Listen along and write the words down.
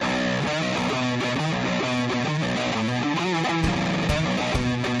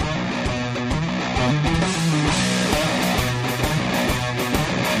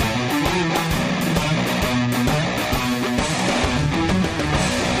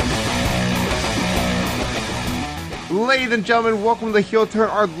ladies and gentlemen, welcome to the Heel Turn,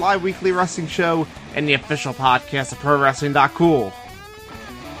 our live weekly wrestling show, and the official podcast of ProWrestling.cool.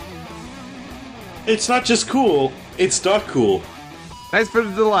 It's not just cool, it's not cool. Thanks for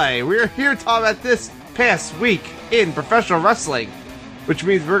the delay. We're here to talk about this past week in professional wrestling, which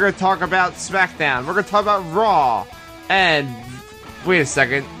means we're going to talk about SmackDown, we're going to talk about Raw, and wait a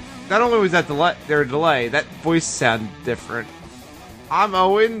second, not only was that their delay, that voice sounded different. I'm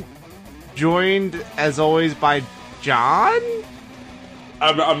Owen, joined as always by John?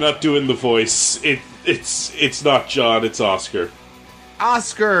 I'm not doing the voice. It's not John, it's Oscar.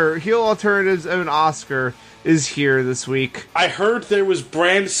 Oscar, Heel Alternative's own Oscar, is here this week. I heard there was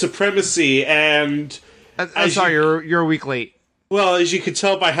brand supremacy, and... I'm sorry, you're a week late. Well, as you can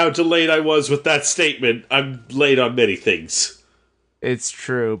tell by how delayed I was with that statement, I'm late on many things. It's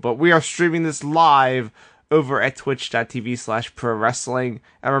true, but we are streaming this live over at twitch.tv/prowrestling,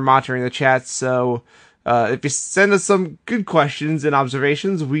 and we're monitoring the chat, so if you send us some good questions and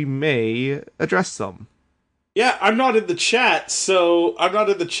observations, we may address them. Yeah, I'm not in the chat,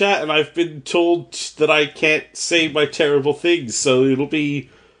 and I've been told that I can't say my terrible things, so it'll be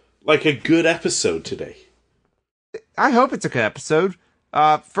like a good episode today. I hope it's a good episode.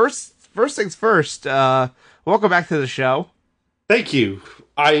 First things first, welcome back to the show. Thank you.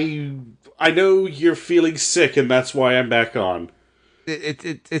 I know you're feeling sick, and that's why I'm back on.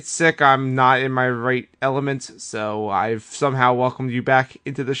 It's sick. I'm not in my right element, so I've somehow welcomed you back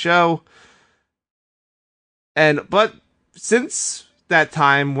into the show. But since that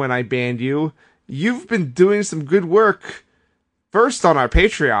time when I banned you, you've been doing some good work. First on our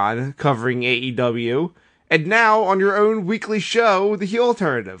Patreon, covering AEW, and now on your own weekly show, The Heel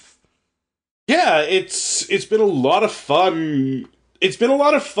Alternative. Yeah, it's been a lot of fun. It's been a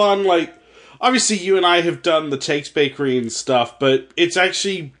lot of fun, like, obviously you and I have done the Takes Bakery and stuff, but it's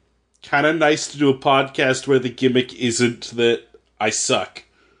actually kind of nice to do a podcast where the gimmick isn't that I suck.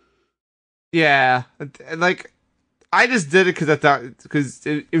 Yeah, like, I just did it because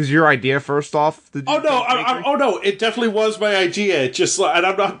it was your idea first off. Oh no, it definitely was my idea. Just like, and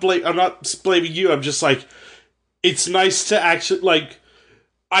I'm not blaming you. I'm just like, it's nice to actually, like,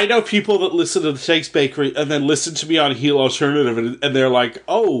 I know people that listen to the Takes Bakery and then listen to me on Heel Alternative, and they're like,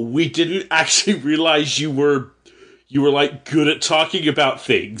 "Oh, we didn't actually realize you were like good at talking about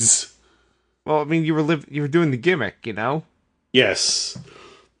things." Well, I mean, you were doing the gimmick, you know. Yes,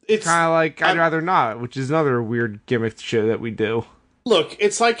 it's kind of like I'd Rather Not, which is another weird gimmick show that we do. Look,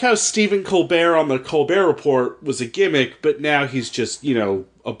 it's like how Stephen Colbert on the Colbert Report was a gimmick, but now he's just, a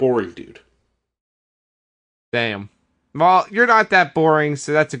boring dude. Damn. Well, you're not that boring,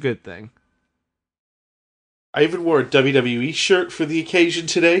 so that's a good thing. I even wore a WWE shirt for the occasion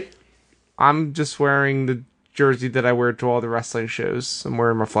today. I'm just wearing the jersey that I wear to all the wrestling shows. I'm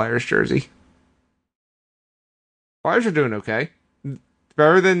wearing my Flyers jersey. Flyers are doing okay.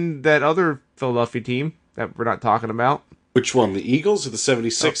 Better than that other Philadelphia team that we're not talking about. Which one? The Eagles or the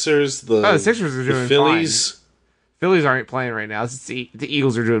 76ers? The Sixers are doing the Phillies? Fine. Phillies aren't playing right now. The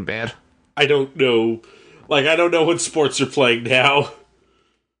Eagles are doing bad. I don't know. Like, I don't know what sports are playing now.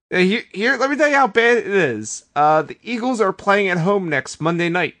 Here, let me tell you how bad it is. The Eagles are playing at home next Monday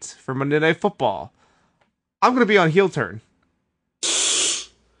night for Monday Night Football. I'm going to be on heel turn.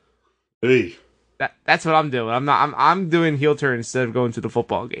 Hey. That's what I'm doing. I'm doing heel turn instead of going to the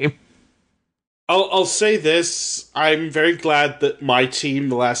football game. I'll say this. I'm very glad that my team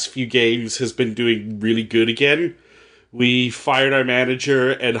the last few games has been doing really good again. We fired our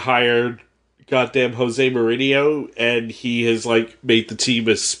manager and hired goddamn Jose Mourinho, and he has, like, made the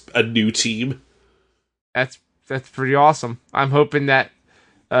team a new team. That's pretty awesome. I'm hoping that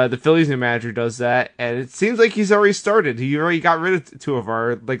the Phillies new manager does that, and it seems like he's already started. He already got rid of two of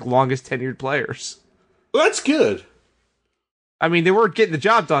our, like, longest tenured players. Well, that's good. I mean, they weren't getting the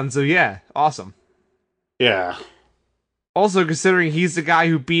job done, so yeah, awesome. Yeah. Also, considering he's the guy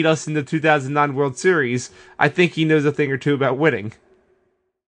who beat us in the 2009 World Series, I think he knows a thing or two about winning.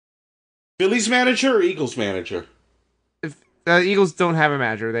 Phillies manager or Eagles manager? If Eagles don't have a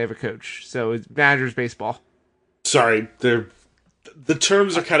manager, they have a coach. So it's manager's baseball. Sorry, the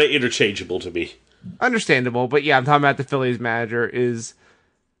terms are kind of interchangeable to me. Understandable, but yeah, I'm talking about the Phillies manager is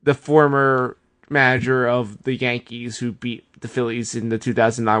the former manager of the Yankees who beat the Phillies in the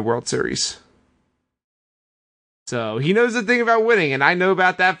 2009 World Series. So he knows a thing about winning, and I know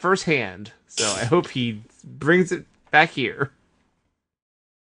about that firsthand. So I hope he brings it back here.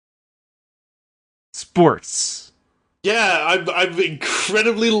 Sports. Yeah, I'm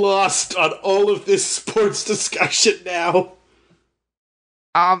incredibly lost on all of this sports discussion now.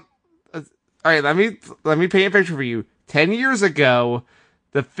 All right, let me paint a picture for you. 10 years ago,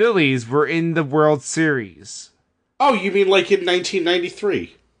 the Phillies were in the World Series. Oh, you mean like in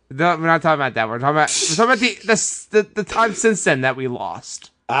 1993? No, we're not talking about that. We're talking about the time since then that we lost.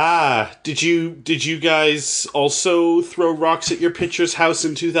 Ah, did you guys also throw rocks at your pitcher's house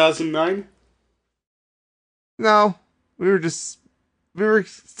in 2009? No, we were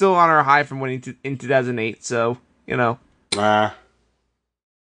still on our high from winning in 2008. So Ah,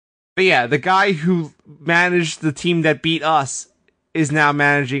 But yeah, the guy who managed the team that beat us is now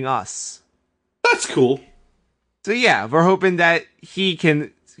managing us. that's cool. So yeah, we're hoping that he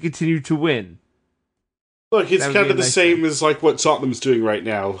can continue to win. Look, it's kind of the same as like what Tottenham's doing right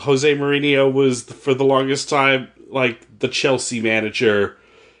now. Jose Mourinho was for the longest time like the Chelsea manager,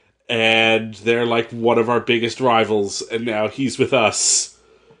 and they're like one of our biggest rivals, and now he's with us.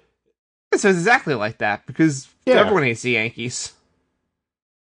 So it's exactly like that because everyone hates the Yankees.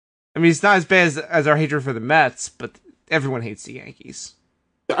 I mean, it's not as bad as our hatred for the Mets, but everyone hates the Yankees.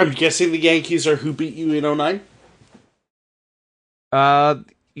 I'm guessing the Yankees are who beat you in 2009?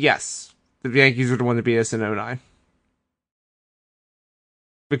 Yes. The Yankees were the one that beat us in 2009.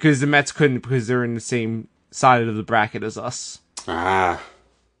 Because the Mets couldn't, because they're in the same side of the bracket as us. Ah.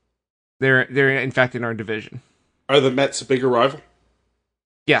 They're in fact in our division. Are the Mets a bigger rival?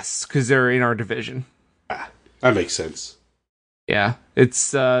 Yes, because they're in our division. Ah, that makes sense. Yeah,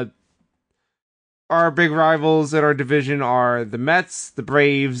 it's our big rivals in our division are the Mets, the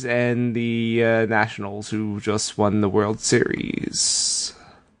Braves, and the Nationals, who just won the World Series.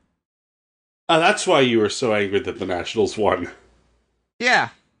 That's why you were so angry that the Nationals won. Yeah,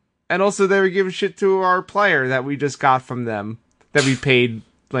 and also they were giving shit to our player that we just got from them, that we paid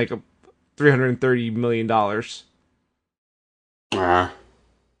like $330 million. Ah.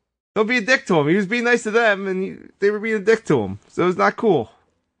 Don't be a dick to him. He was being nice to them, and they were being a dick to him. So it's not cool.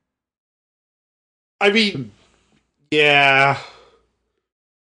 I mean, yeah.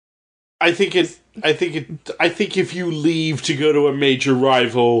 I think if you leave to go to a major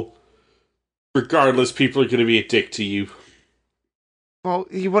rival, regardless, people are going to be a dick to you. Well,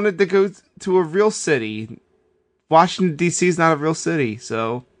 he wanted to go to a real city. Washington, D.C. is not a real city,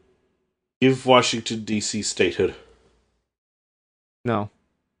 so... Give Washington, D.C. statehood. No.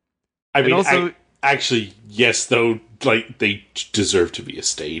 I mean, also, actually, yes, though, like, they deserve to be a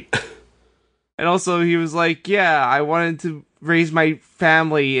state. And also, he was like, yeah, I wanted to raise my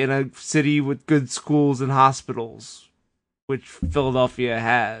family in a city with good schools and hospitals, which Philadelphia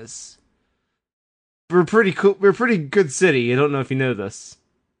has. We're pretty cool. We're a pretty good city. I don't know if you know this.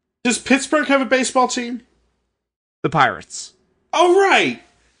 Does Pittsburgh have a baseball team? The Pirates. Oh, right!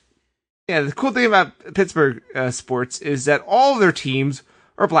 Yeah, the cool thing about Pittsburgh sports is that all of their teams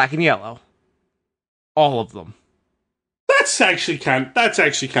are black and yellow. All of them. That's actually kind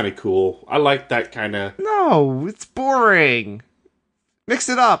of cool. I like that kind of... No, it's boring. Mix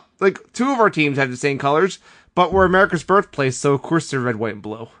it up. Like, two of our teams have the same colors, but we're America's birthplace, so of course they're red, white, and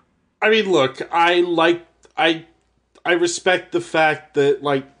blue. I mean, look, I respect the fact that,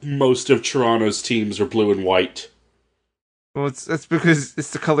 like, most of Toronto's teams are blue and white. Well, that's because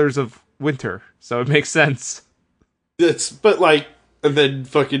it's the colors of winter, so it makes sense. And then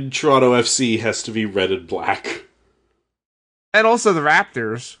fucking Toronto FC has to be red and black. And also the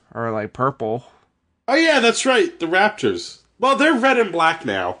Raptors are, like, purple. Oh yeah, that's right, the Raptors. Well, they're red and black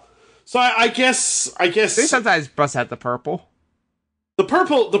now. So I guess... They sometimes bust out the purple. The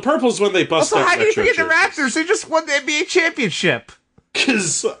purple's when they bust also, out how do you forget the jerseys. Raptors? They just won the NBA championship.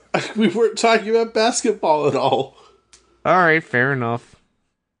 Because we weren't talking about basketball at all. Alright, fair enough.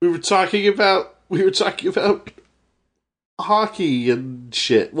 We were talking about hockey and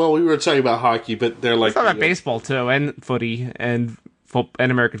shit. Well, we were talking about hockey, but they're like... Let's talk about baseball, too, and footy, and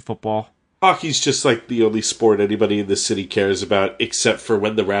American football. Hockey's just like the only sport anybody in this city cares about, except for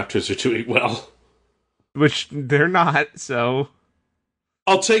when the Raptors are doing well. Which they're not, so...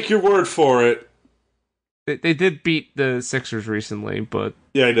 I'll take your word for it. They did beat the Sixers recently, but...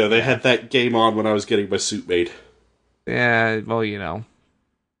 Yeah, I know. They had that game on when I was getting my suit made. Yeah, well, you know.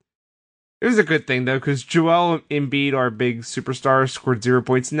 It was a good thing, though, because Joel Embiid, our big superstar, scored 0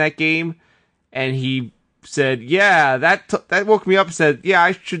 points in that game, and he said, yeah, that woke me up and said, yeah,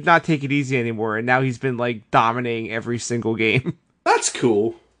 I should not take it easy anymore, and now he's been, like, dominating every single game. That's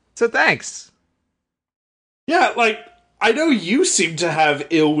cool. So thanks. Yeah, like, I know you seem to have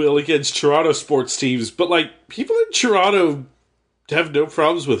ill will against Toronto sports teams, but, like, people in Toronto have no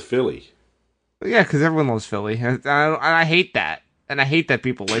problems with Philly. Yeah, because everyone loves Philly, and I hate that. And I hate that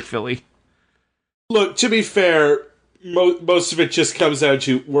people like Philly. Look, to be fair, most of it just comes down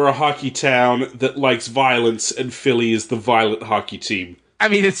to we're a hockey town that likes violence, and Philly is the violent hockey team. I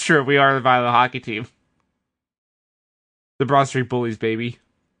mean, it's true. We are the violent hockey team. The Broad Street Bullies, baby.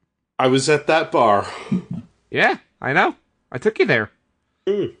 I was at that bar. Yeah, I know. I took you there.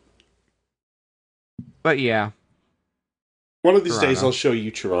 Mm. But yeah. One of these Toronto. days I'll show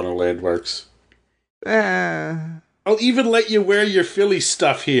you Toronto landmarks. I I'll even let you wear your Philly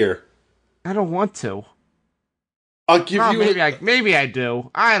stuff here. don't want to. I'll give you maybe I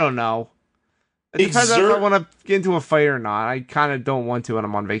do. I don't know. It depends if I want to get into a fight or not. I kind of don't want to when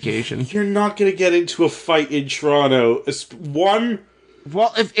I'm on vacation. You're not going to get into a fight in Toronto.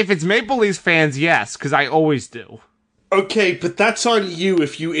 Well, if it's Maple Leafs fans, yes, because I always do. Okay, but that's on you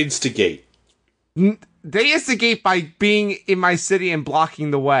if you instigate. They instigate by being in my city and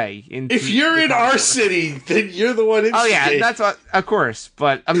blocking the way. If you're in our city, then you're the one instigating. Oh yeah, that's what, of course.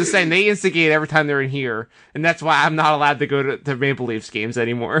 But I'm just saying they instigate every time they're in here, and that's why I'm not allowed to go to Maple Leafs games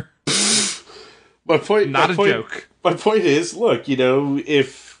anymore. Not a joke. My point is, look,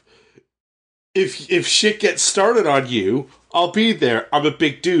 if shit gets started on you, I'll be there. I'm a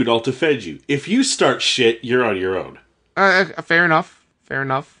big dude. I'll defend you. If you start shit, you're on your own. Fair enough.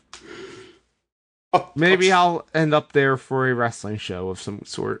 Maybe I'll end up there for a wrestling show of some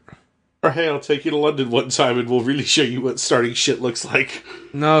sort. Or hey, I'll take you to London one time and we'll really show you what starting shit looks like.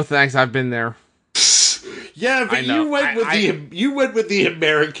 No, thanks. I've been there. Yeah, but you went with the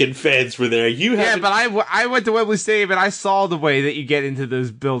American fans were there. But I went to Wembley Stadium and I saw the way that you get into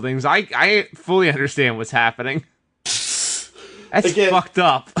those buildings. I fully understand what's happening. That's fucked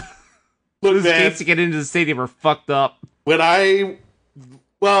up. Look, those gates to get into the stadium are fucked up.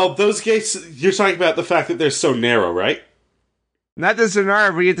 Those gates, you're talking about the fact that they're so narrow, right? Not the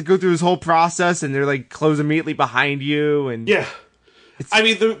scenario where you have to go through this whole process and they're like close immediately behind you and yeah.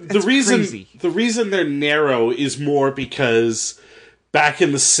 The reason they're narrow is more because back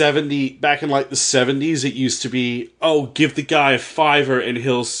in the 70s, it used to be, give the guy a $5 and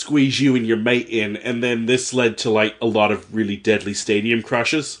he'll squeeze you and your mate in, and then this led to like a lot of really deadly stadium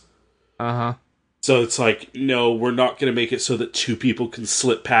crushes. So it's like, no, we're not going to make it so that two people can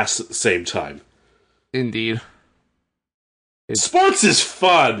slip past at the same time. Indeed. Sports is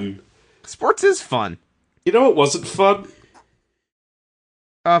fun. Sports is fun. You know what wasn't fun?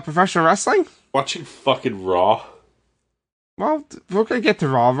 Professional wrestling? Watching fucking Raw. Well, we're gonna get to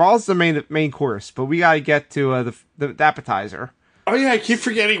Raw. Raw's the main course, but we gotta get to the appetizer. Oh yeah, I keep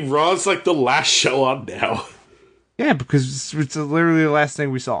forgetting Raw's like the last show on now. Yeah, because it's literally the last thing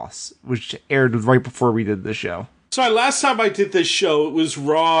we saw, which aired right before we did the show. Sorry, last time I did this show, it was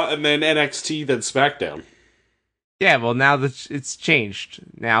Raw, and then NXT, then SmackDown. Yeah, well, now that it's changed.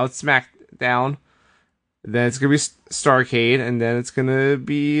 Now it's SmackDown, then it's gonna be Starrcade, and then it's gonna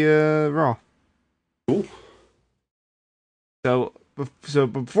be Raw. Ooh. So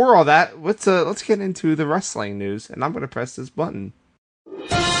before all that, let's get into the wrestling news, and I'm gonna press this button.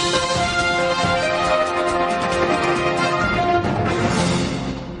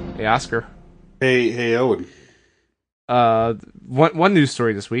 Hey, Oscar. Hey, Owen. One news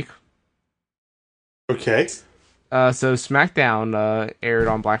story this week. Okay. So SmackDown aired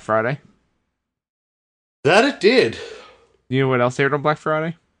on Black Friday. That it did. You know what else aired on Black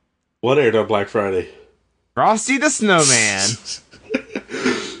Friday? What aired on Black Friday? Frosty the Snowman.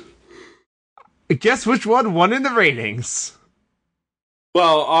 Guess which one won in the ratings?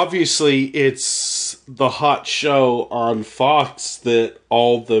 Well, obviously, it's the hot show on Fox that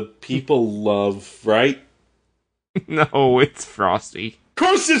all the people love, right? No, it's Frosty. Of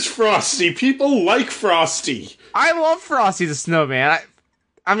course it's Frosty! People like Frosty! I love Frosty the Snowman.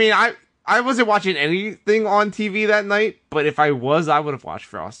 I wasn't watching anything on TV that night, but if I was, I would have watched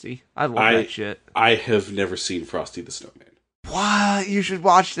Frosty. I love that shit. I have never seen Frosty the Snowman. What? You should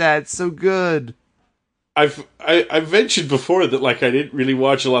watch that. It's so good. I've mentioned before that like I didn't really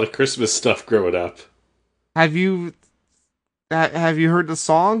watch a lot of Christmas stuff growing up. Have you heard the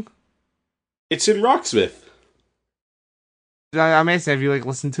song? It's in Rocksmith. I may say, have you like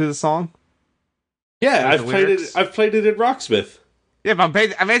listened to the song? Yeah, I've played it in Rocksmith. Yeah, but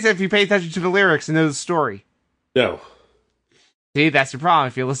I may say if you pay attention to the lyrics and know the story. No. See, that's your problem.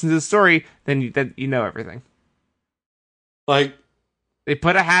 If you listen to the story, then you know everything. Like, they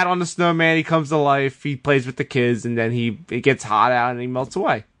put a hat on the snowman, he comes to life, he plays with the kids, and then it gets hot out and he melts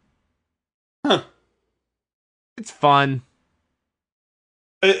away. Huh. It's fun.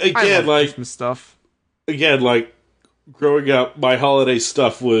 Again, like Christmas stuff. Again, like growing up, my holiday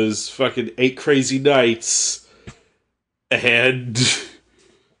stuff was fucking 8 Crazy Nights and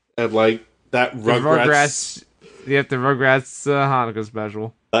like that Rugrats. You have the Rugrats Hanukkah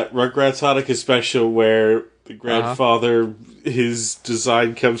special. That Rugrats Hanukkah special where the grandfather, his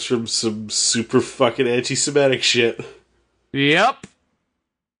design comes from some super fucking anti-Semitic shit. Yep.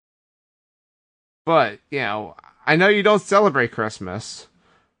 But, I know you don't celebrate Christmas.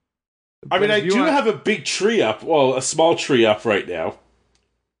 I mean, But I if you do want- have a big tree up. Well, a small tree up right now.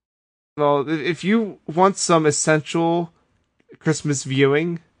 Well, if you want some essential Christmas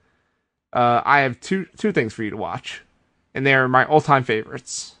viewing, I have two things for you to watch, and they are my all-time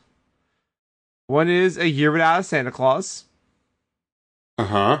favorites. One is A Year Without a Santa Claus,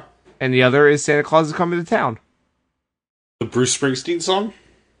 Uh-huh. and the other is Santa Claus is Coming to Town. The Bruce Springsteen song?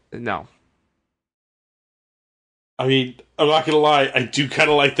 No. I mean, I'm not gonna lie, I do kind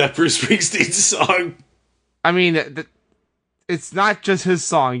of like that Bruce Springsteen song. I mean, it's not just his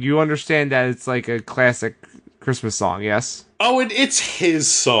song. You understand that it's like a classic Christmas song, yes? Oh, and it's his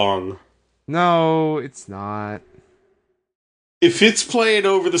song. No, it's not. If it's playing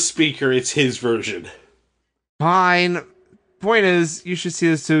over the speaker, it's his version. Fine. Point is, you should see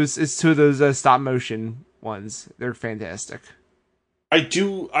this too. It's two of those stop motion ones. They're fantastic. I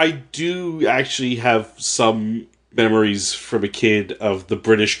do actually have some memories from a kid of the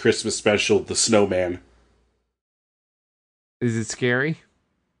British Christmas special, The Snowman. Is it scary?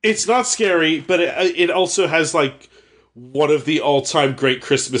 It's not scary, but it also has, like, one of the all-time great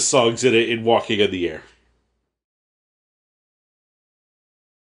Christmas songs in it in Walking in the Air.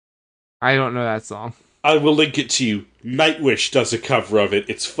 I don't know that song. I will link it to you. Nightwish does a cover of it.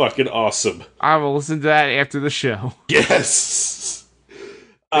 It's fucking awesome. I will listen to that after the show. Yes!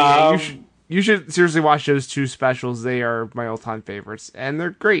 Yeah, you should seriously watch those two specials. They are my all-time favorites, and they're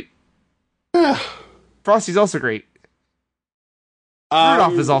great. Frosty's also great.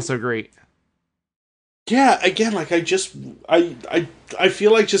 Rudolph is also great. Yeah, again, like, I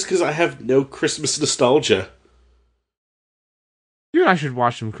feel like just because I have no Christmas nostalgia. You and I should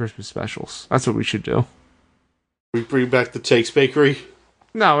watch some Christmas specials. That's what we should do. We bring back the Takes Bakery.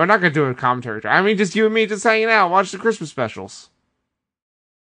 No, we're not going to do a commentary. I mean, just you and me just hanging out, watch the Christmas specials.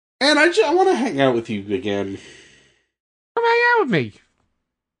 And I want to hang out with you again. Come hang out with me.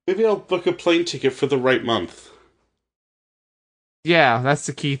 Maybe I'll book a plane ticket for the right month. Yeah, that's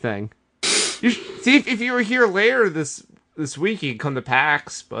the key thing. See, if you were here later this week, you could come to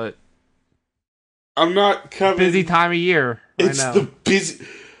PAX, but I'm not coming. busy time of year. It's I know. the busy.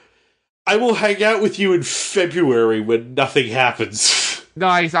 I will hang out with you in February when nothing happens.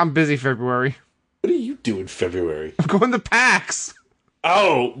 Nice, I'm busy February. What do you do in February? I'm going to PAX.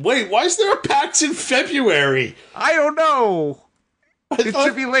 Oh, wait, why is there a PAX in February? I don't know. It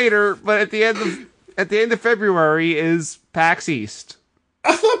should be later, but at the end of February is PAX East.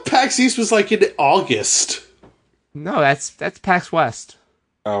 I thought PAX East was like in August. No, that's PAX West.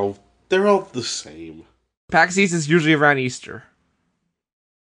 Oh, they're all the same. PAX East is usually around Easter.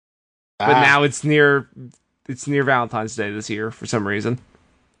 But now it's near Valentine's Day this year for some reason.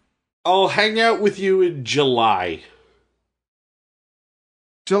 I'll hang out with you in July.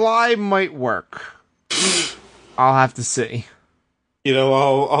 July might work. I'll have to see. You know,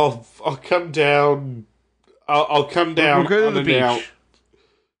 I'll come down. I'll come down. We'll go to the beach. Out.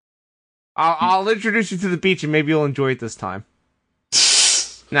 I'll introduce you to the beach, and maybe you'll enjoy it this time.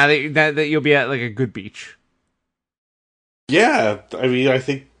 Now that you'll be at like a good beach. Yeah, I mean, I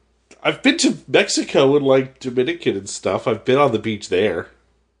think I've been to Mexico and like Dominican and stuff. I've been on the beach there.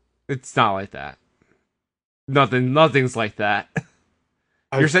 It's not like that. Nothing's like that.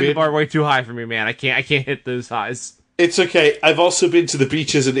 You're setting the bar way too high for me, man. I can't hit those highs. It's okay. I've also been to the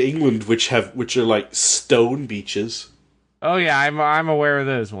beaches in England, which are like stone beaches. Oh yeah, I'm aware of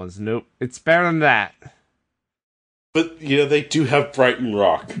those ones. Nope, it's better than that. But you know, they do have Brighton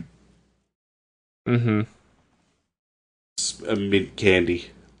Rock. Mm-hmm. It's a mint candy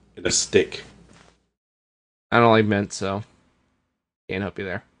in a stick. I don't like mint, so can't help you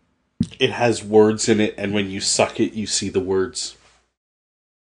there. It has words in it, and when you suck it, you see the words.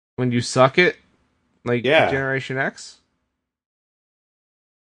 When you suck it, like Generation X.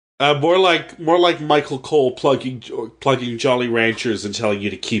 More like Michael Cole plugging Jolly Ranchers and telling you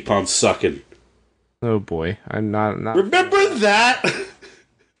to keep on sucking. Oh boy, I'm not. Remember that?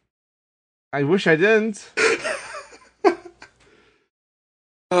 I wish I didn't.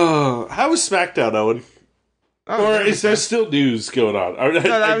 Oh, how was SmackDown, Owen? Oh, or is there still news going on?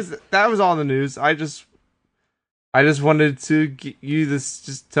 No, that was all in the news. I just wanted to get you this.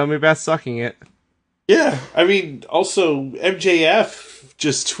 Just tell me about sucking it. Yeah, I mean, also MJF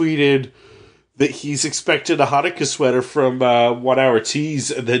just tweeted that he's expected a Hanukkah sweater from 1 Hour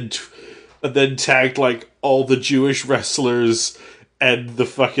Tees, and then tagged like all the Jewish wrestlers and the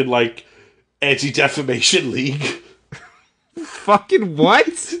fucking like Anti-Defamation League. Fucking what?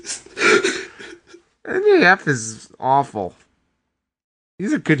 MJF is awful.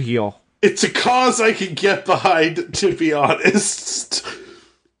 He's a good heel. It's a cause I can get behind, to be honest.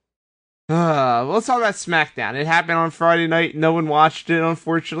 Let's talk about SmackDown. It happened on Friday night. No one watched it,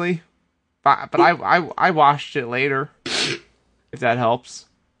 unfortunately. but I watched it later. If that helps.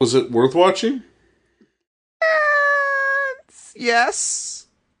 Was it worth watching? Yes.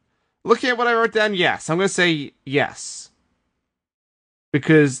 Looking at what I wrote down, yes. I'm going to say yes.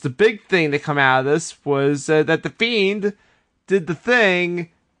 Because the big thing that come out of this was that The Fiend did the thing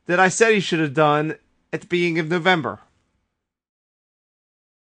that I said he should have done at the beginning of November.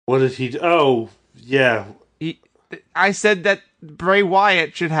 What did he do? Oh, yeah. I said that Bray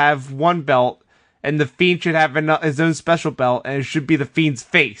Wyatt should have one belt, and The Fiend should have his own special belt, and it should be The Fiend's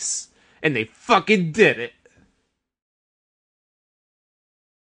face. And they fucking did it.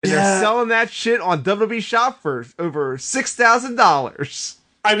 And they're selling that shit on WWE Shop for over $6,000.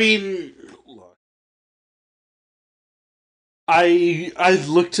 I mean, look. I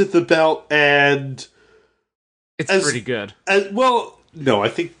looked at the belt and it's pretty good. Well, no, I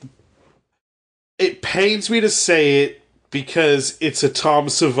think it pains me to say it because it's a Tom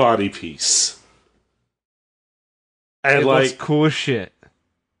Savini piece. And it looks cool as shit.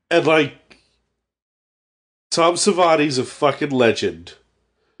 And Tom Savini's a fucking legend.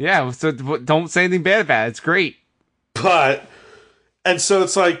 Yeah, so don't say anything bad about it. It's great. And so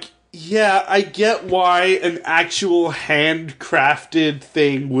it's like, yeah, I get why an actual handcrafted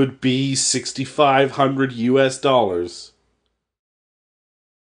thing would be $6,500 US.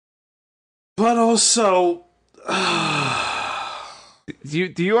 But also,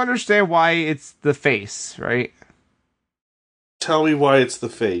 do you understand why it's the face, right? Tell me why it's the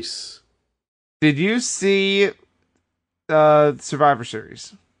face. Did you see Survivor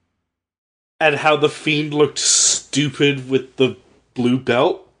Series? And how the Fiend looked stupid with the blue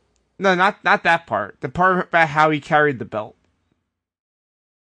belt? No, not that part. The part about how he carried the belt.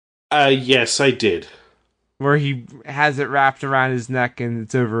 Yes, I did. Where he has it wrapped around his neck and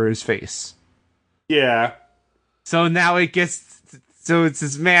it's over his face. Yeah. So now it's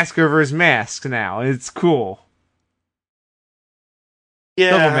his mask over his mask now. It's cool. Yeah.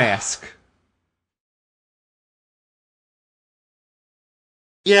 Double mask.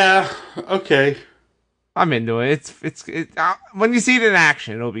 Yeah, okay. I'm into it. It's when you see it in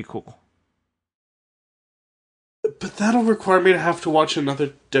action, it'll be cool. But that'll require me to have to watch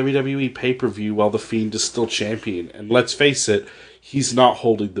another WWE pay-per-view while The Fiend is still champion. And let's face it, he's not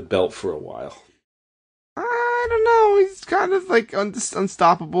holding the belt for a while. I don't know. He's kind of like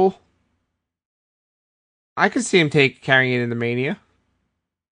unstoppable. I could see him carrying it into Mania.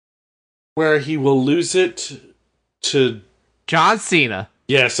 Where he will lose it to John Cena.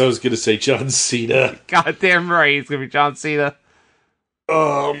 Yes, I was going to say John Cena. Goddamn right, he's going to be John Cena.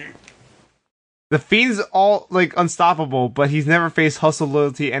 The Fiend's all, unstoppable, but he's never faced hustle,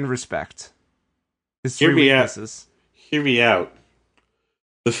 loyalty, and respect. His three weaknesses. Hear me out.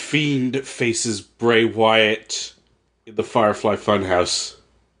 The Fiend faces Bray Wyatt in the Firefly Funhouse.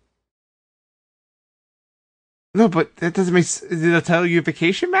 No, but that doesn't make sense. Is it a title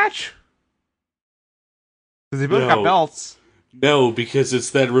unification match? Because they both got belts. No, because it's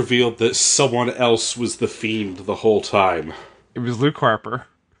then revealed that someone else was the Fiend the whole time. It was Luke Harper.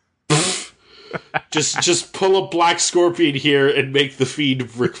 just pull a Black Scorpion here and make the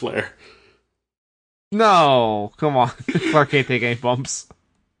Fiend Ric Flair. No, come on. Clark can't take any bumps.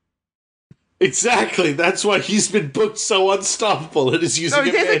 Exactly, that's why he's been booked so unstoppable and is using No,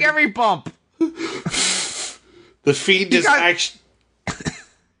 he can't take every bump. The Fiend is actually...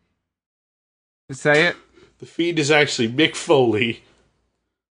 Say it. The Fiend is actually Mick Foley.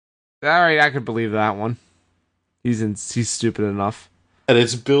 Alright, I could believe that one. He's stupid enough. And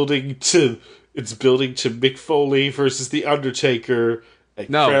it's building to Mick Foley versus The Undertaker at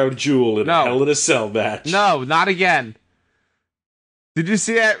Crown Jewel in a Hell in a Cell match. No, not again. Did you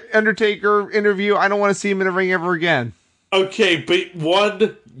see that Undertaker interview? I don't want to see him in a ring ever again. Okay, but one,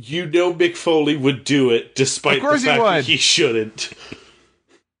 Mick Foley would do it, despite the fact that he shouldn't.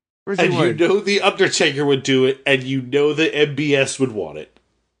 And The Undertaker would do it, and that MBS would want it.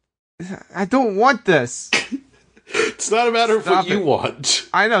 I don't want this. It's not a matter of what you want.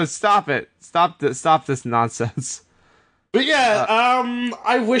 I know, stop it. Stop this nonsense. But yeah,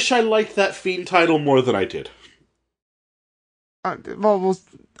 I wish I liked that Fiend title more than I did.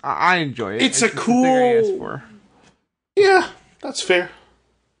 I enjoy it. It's a cool... The thing I asked for. Yeah, that's fair.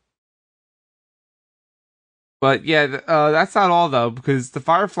 But yeah, that's not all though, because the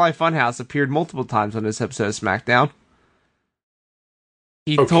Firefly Funhouse appeared multiple times on this episode of SmackDown.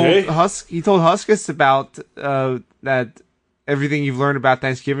 He told Huskus about that everything you've learned about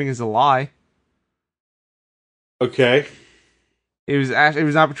Thanksgiving is a lie. Okay. It was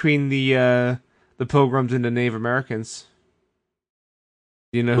not between the Pilgrims and the Native Americans.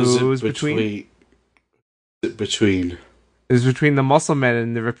 Do you know who it was between? It was between the Muscle Men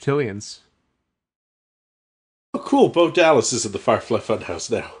and the Reptilians. Oh, cool. Bo Dallas is in the Firefly Funhouse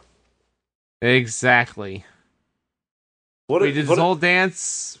now. Exactly. We did this whole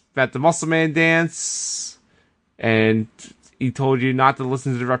dance, about the Muscle Man dance, and he told you not to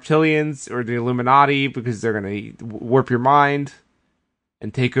listen to the reptilians or the Illuminati because they're going to warp your mind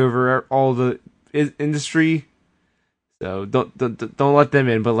and take over all the industry. So don't let them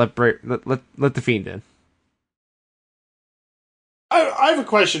in, but let the Fiend in. I have a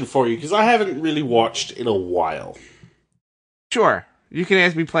question for you, because I haven't really watched in a while. Sure. You can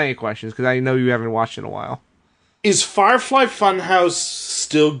ask me plenty of questions, because I know you haven't watched in a while. Is Firefly Funhouse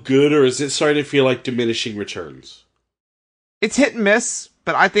still good, or is it starting to feel like diminishing returns? It's hit and miss,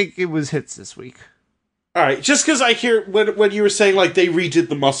 but I think it was hits this week. Alright, just because I hear, when you were saying, like, they redid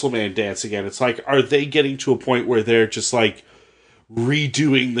the Muscle Man dance again, it's like, are they getting to a point where they're just, like,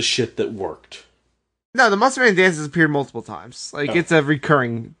 redoing the shit that worked? No, the Muscle Man dance has appeared multiple times. Like, It's a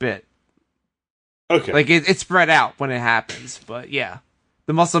recurring bit. Okay. Like, it's spread out when it happens, but yeah.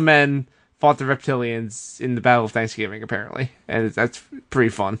 The Muscle Men fought the reptilians in the Battle of Thanksgiving, apparently. And that's pretty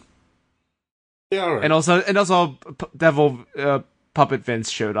fun. Yeah, alright. And also Devil Puppet Vince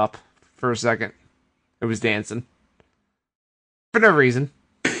showed up for a second. It was dancing. For no reason.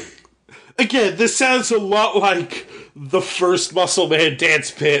 Again, this sounds a lot like the first Muscle Man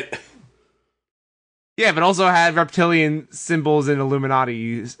dance pit. Yeah, but also had reptilian symbols and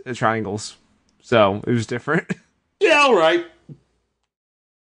Illuminati triangles. So, it was different. Yeah, alright.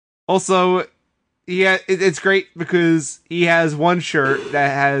 Also, it's great because he has one shirt that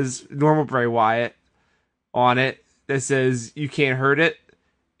has normal Bray Wyatt on it that says, "You can't hurt it."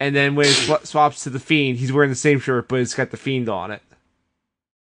 And then when it swaps to the Fiend, he's wearing the same shirt, but it's got the Fiend on it.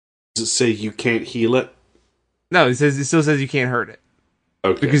 Does it say you can't heal it? No, it still says you can't hurt it.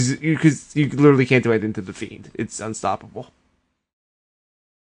 Okay. Because you literally can't do anything to the Fiend. It's unstoppable.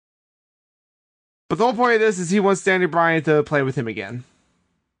 But the whole point of this is he wants Danny Bryan to play with him again.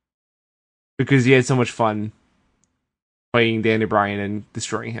 Because he had so much fun playing Danny Bryan and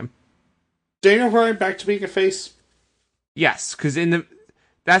destroying him. Daniel Bryan back to being a face? Yes, because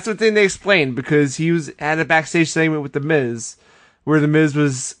that's the thing they explained, because he had a backstage segment with The Miz, where The Miz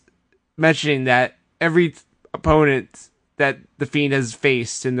was mentioning that every opponent that the Fiend has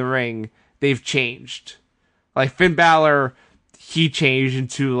faced in the ring, they've changed. Like Finn Balor, he changed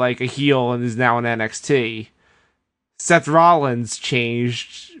into like a heel and is now in NXT. Seth Rollins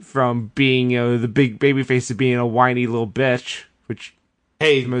changed from being, the big babyface to being a whiny little bitch, which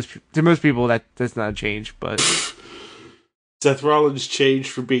to most people that's not a change, but Seth Rollins changed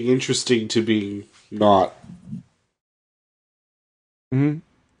from being interesting to being not. Mm-hmm.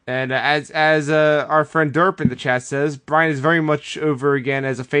 And as our friend Derp in the chat says, Bryan is very much over again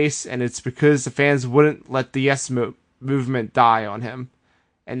as a face, and it's because the fans wouldn't let the Yes movement die on him.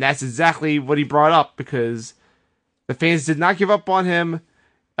 And that's exactly what he brought up, because the fans did not give up on him.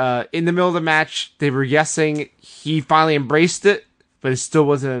 In the middle of the match, they were yesing. He finally embraced it, but it still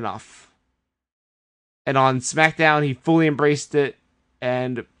wasn't enough. And on SmackDown, he fully embraced it,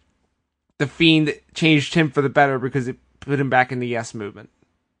 and the Fiend changed him for the better because it put him back in the Yes movement.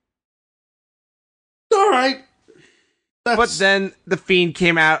 Alright. But then the Fiend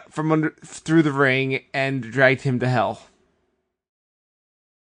came out from through the ring and dragged him to hell.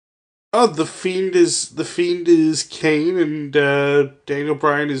 Oh, the Fiend is Kane, and Daniel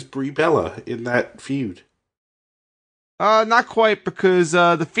Bryan is Brie Bella in that feud. Not quite, because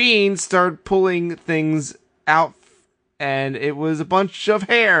the Fiend started pulling things out, and it was a bunch of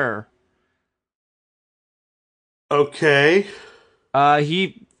hair. Okay.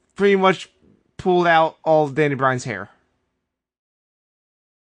 He pretty much pulled out all of Danny Bryan's hair.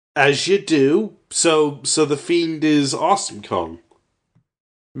 As you do. So the Fiend is Awesome Kong.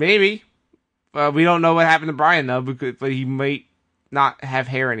 Maybe. We don't know what happened to Bryan, though, but he might not have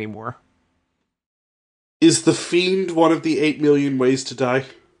hair anymore. Is the Fiend one of the 8 million ways to die?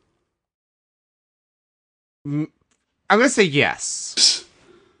 I'm going to say yes.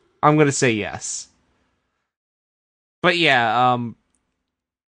 I'm going to say yes. But yeah,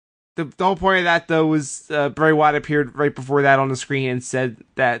 the whole point of that, though, was Bray Wyatt appeared right before that on the screen and said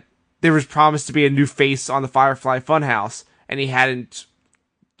that there was promised to be a new face on the Firefly Funhouse, and he hadn't,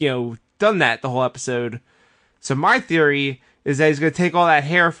 done that the whole episode. So my theory is that he's going to take all that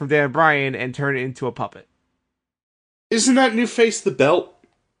hair from Dan Bryan and turn it into a puppet. Isn't that new face the belt?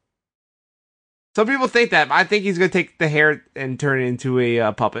 Some people think that, but I think he's going to take the hair and turn it into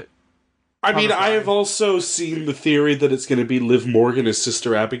a puppet. I mean, I have also seen the theory that it's going to be Liv Morgan as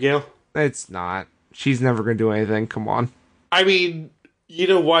Sister Abigail. It's not. She's never going to do anything. Come on. I mean, you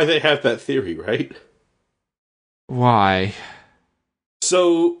know why they have that theory, right? Why?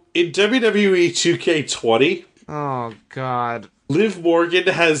 So, in WWE 2K20, Oh, God. Liv Morgan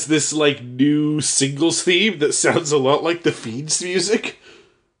has this, like, new singles theme that sounds a lot like The Fiend's music.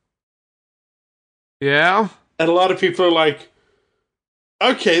 Yeah? And a lot of people are like,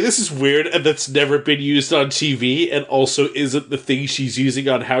 okay, this is weird, and that's never been used on TV, and also isn't the thing she's using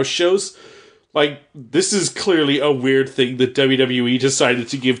on house shows. Like, this is clearly a weird thing that WWE decided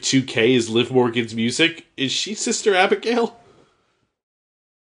to give 2K as Liv Morgan's music. Is she Sister Abigail?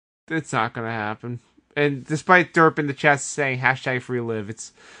 It's not gonna happen. And despite Derp in the chat saying hashtag free Liv,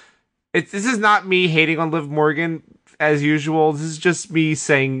 this is not me hating on Liv Morgan as usual. This is just me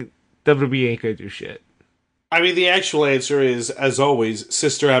saying WWE ain't gonna do shit. I mean, the actual answer is, as always,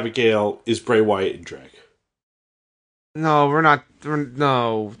 Sister Abigail is Bray Wyatt in drag. No, we're not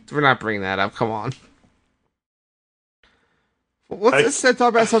bringing that up. Come on. Let's talk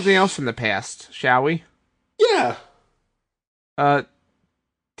about something else from the past, shall we? Yeah.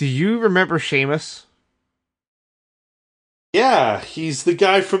 Do you remember Sheamus? Yeah, he's the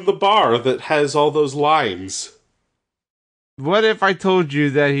guy from the bar that has all those lines. What if I told you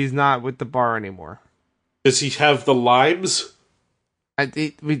that he's not with the bar anymore? Does he have the limes?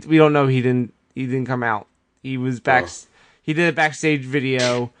 We don't know. He didn't come out. He was back. Oh. He did a backstage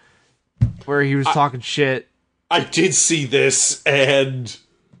video where he was talking shit. I did see this, and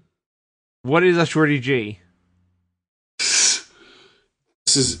what is a Shorty G? This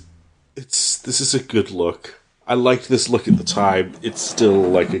is a good look. I liked this look at the time. It's still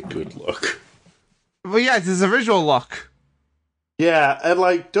like a good look. Well, yeah, it's his original look. Yeah, and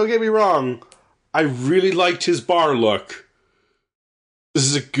like, don't get me wrong, I really liked his bar look. This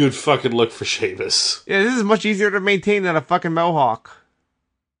is a good fucking look for Sheamus. Yeah, this is much easier to maintain than a fucking mohawk.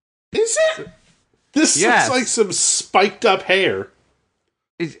 Is it? This looks like some spiked up hair.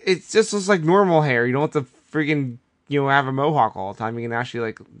 It just looks like normal hair. You don't have to friggin', have a mohawk all the time. You can actually,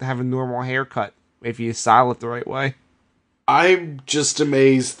 like, have a normal haircut if you style it the right way. I'm just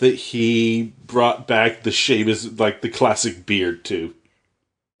amazed that he brought back the Sheamus, like, the classic beard, too.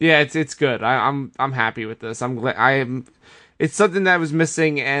 Yeah, it's good. I'm happy with this. I'm glad. It's something that was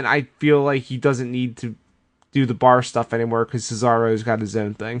missing, and I feel like he doesn't need to do the bar stuff anymore because Cesaro's got his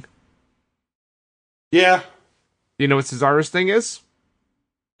own thing. Yeah. You know what Cesaro's thing is?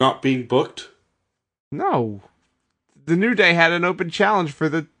 Not being booked? No. The New Day had an open challenge for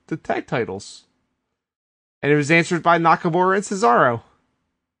the tag titles. And it was answered by Nakamura and Cesaro.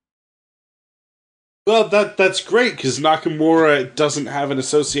 Well, that's great, because Nakamura doesn't have an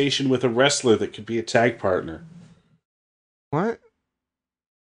association with a wrestler that could be a tag partner. What?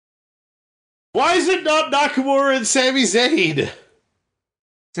 Why is it not Nakamura and Sami Zayn?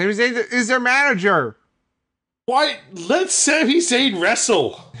 Sami Zayn is their manager. Why? Let Sami Zayn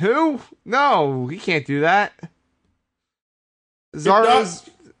wrestle. Who? No, he can't do that. Cesaro's...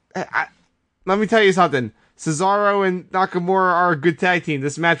 let me tell you something. Cesaro and Nakamura are a good tag team.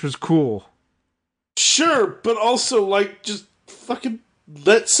 This match was cool. Sure, but also, like, just fucking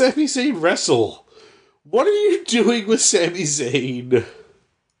let Sami Zayn wrestle. What are you doing with Sami Zayn?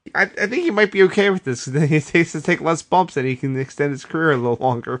 I think he might be okay with this. Then he takes to take less bumps and he can extend his career a little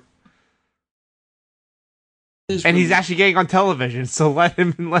longer. And he's actually getting on television, so let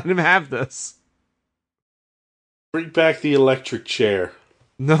him have this. Bring back the electric chair.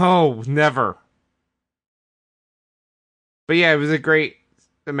 No, never. But yeah, it was a great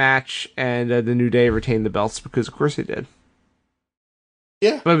match, and the New Day retained the belts because, of course, they did.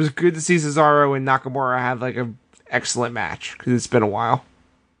 Yeah, but it was good to see Cesaro and Nakamura have like an excellent match because it's been a while.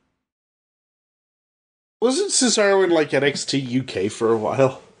 Wasn't Cesaro in like NXT UK for a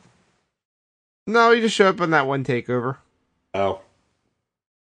while? No, he just showed up on that one takeover. Oh.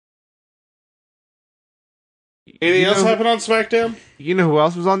 Anything else happen on SmackDown? You know who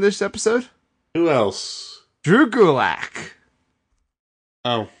else was on this episode? Who else? Drew Gulak.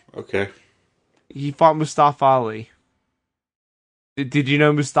 Oh, okay. He fought Mustafa Ali. Did you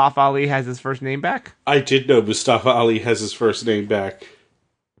know Mustafa Ali has his first name back? I did know Mustafa Ali has his first name back.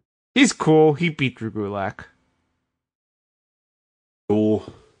 He's cool. He beat Drew Gulak.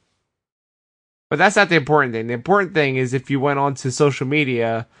 Cool. But that's not the important thing. The important thing is if you went onto social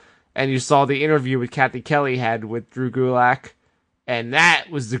media and you saw the interview with Kathy Kelly had with Drew Gulak, and that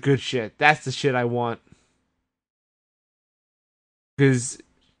was the good shit. That's the shit I want. Because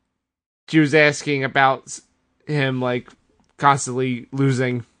she was asking about him, like, constantly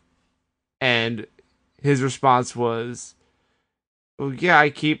losing, and his response was, well, yeah, I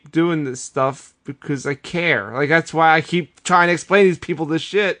keep doing this stuff because I care. Like, that's why I keep trying to explain to these people this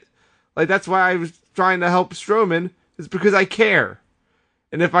shit. Like, that's why I was trying to help Strowman, is because I care.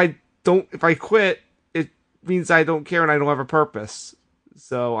 And if I quit, it means I don't care and I don't have a purpose.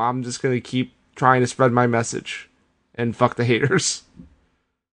 So I'm just going to keep trying to spread my message and fuck the haters.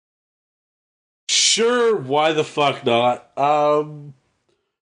 Sure, why the fuck not?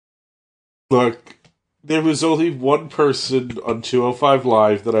 Look, there was only one person on 205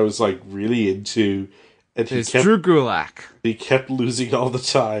 Live that I was like really into, and It's Drew Gulak. He kept losing all the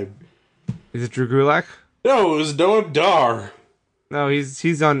time. Is it Drew Gulak? No, it was Noam Dar. No,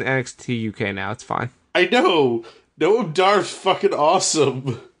 he's on NXT UK now. It's fine. I know. Noam Dar's fucking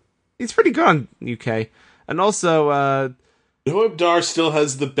awesome. He's pretty good on UK. And also, Noam Dar still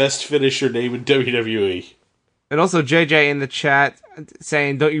has the best finisher name in WWE. And also JJ in the chat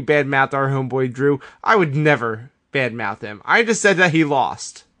saying, don't you badmouth our homeboy Drew. I would never badmouth him. I just said that he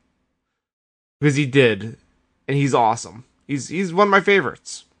lost. Because he did. And he's awesome. He's one of my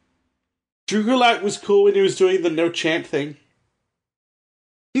favorites. Drew Gulak was cool when he was doing the no chant thing.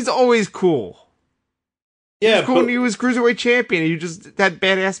 He's always cool. Yeah, he was cool when he was Cruiserweight Champion. You just had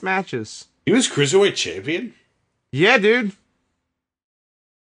badass matches. He was Cruiserweight Champion? Yeah, dude.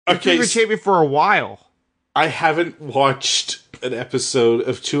 Okay. He was Cruiserweight Champion for a while. I haven't watched an episode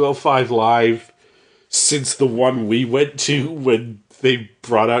of 205 Live since the one we went to when they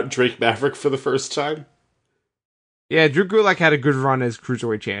brought out Drake Maverick for the first time. Yeah, Drew Gulak had a good run as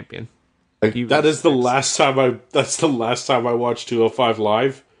Cruiserweight Champion. That's the last time I watched 205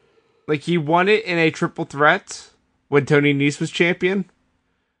 Live. Like, he won it in a triple threat when Tony Nese was champion.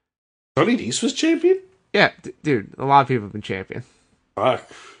 Tony Nese was champion? Yeah, dude, a lot of people have been champion.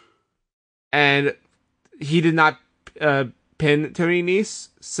 Fuck. And he did not pin Tony Nese,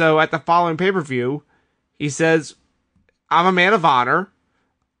 so at the following pay-per-view, he says, I'm a man of honor.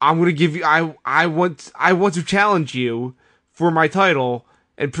 I'm going to give you... I want to challenge you for my title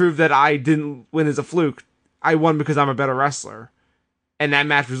and prove that I didn't win as a fluke. I won because I'm a better wrestler. And that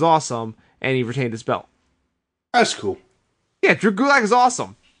match was awesome, and he retained his belt. That's cool. Yeah, Drew Gulak is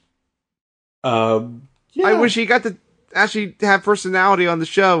awesome. Yeah. I wish he got to actually have personality on the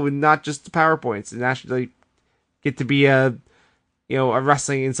show and not just the PowerPoints, and actually get to be a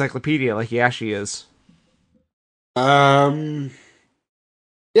wrestling encyclopedia like he actually is. Yeah,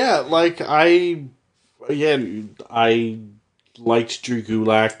 like I liked Drew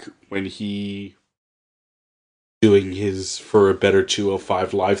Gulak when he doing his For a Better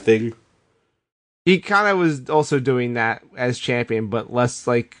 205 Live thing. He kind of was also doing that as champion, but less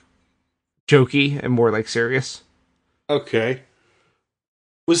like jokey and more like serious. Okay.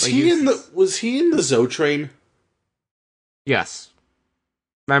 Was he in the Zo Train? Yes.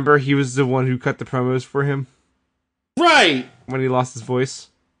 Remember, he was the one who cut the promos for him? Right! When he lost his voice?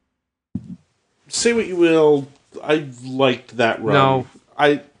 Say what you will, I liked that run. No.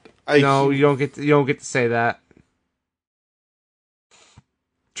 No, you don't get to say that.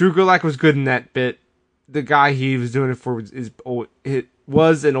 Drew Gulak was good in that bit. The guy he was doing it for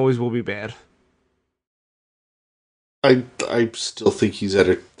was and always will be bad. I still think he's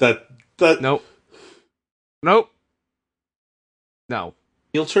at that Nope. No.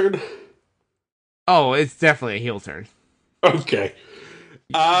 heel turn. Oh, it's definitely a heel turn. Okay.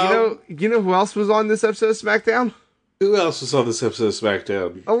 You know who else was on this episode of SmackDown? Who else was on this episode of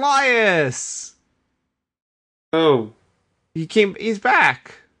SmackDown? Elias. Oh, He's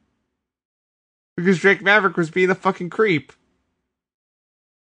back. Because Drake Maverick was being a fucking creep.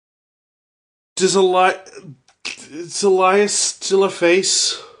 is Elias still a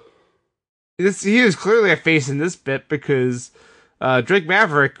face? He is clearly a face in this bit because Drake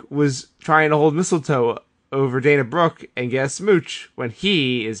Maverick was trying to hold mistletoe over Dana Brooke and get a smooch when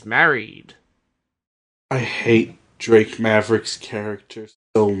he is married. I hate Drake Maverick's character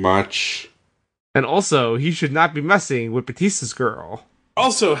so much. And also, he should not be messing with Batista's girl.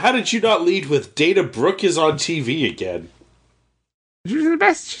 Also, how did you not lead with Dana Brooke is on TV again? She's the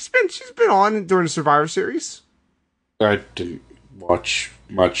best. She's been on during the Survivor Series. I didn't watch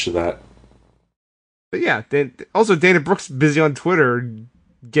much of that. But yeah, also Dana Brooke's busy on Twitter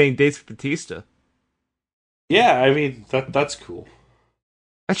getting dates with Batista. Yeah, I mean that's cool.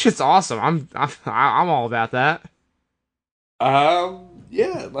 That shit's awesome. I'm all about that.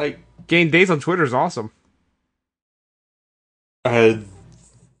 Yeah, like getting dates on Twitter is awesome.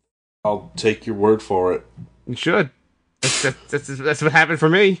 I'll take your word for it. You should. That's what happened for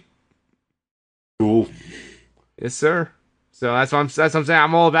me. Cool. Yes, sir. So that's what I'm saying.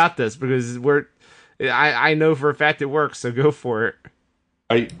 I'm all about this because I know for a fact it works. So go for it.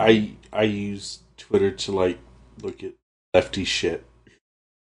 I use Twitter to like look at lefty shit.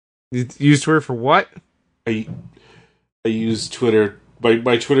 You use Twitter for what? I use Twitter.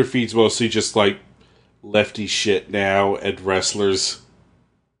 My Twitter feed's mostly just like lefty shit now and wrestlers.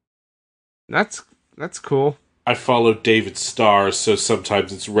 That's cool. I follow David Starr, so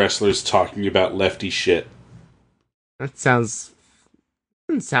sometimes it's wrestlers talking about lefty shit. That sounds...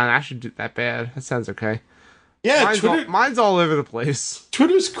 Doesn't sound actually that bad. That sounds okay. Yeah, mine's all over the place.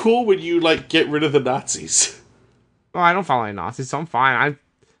 Twitter's cool when you, like, get rid of the Nazis. Oh, I don't follow any Nazis, so I'm fine.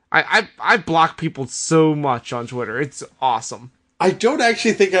 I block people so much on Twitter. It's awesome. I don't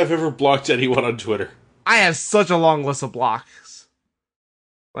actually think I've ever blocked anyone on Twitter. I have such a long list of blocks.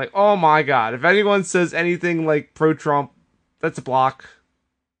 Like, oh my god. If anyone says anything like pro-Trump, that's a block.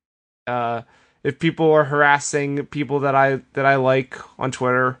 If people are harassing people that I like on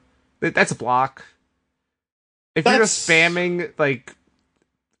Twitter, that's a block. If you're just spamming like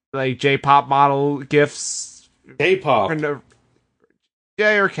J-pop model gifs, K-pop,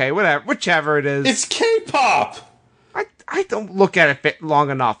 J or K, whichever it is, it's K-pop. I don't look at it long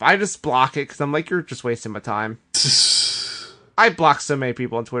enough. I just block it because I'm like, you're just wasting my time. I block so many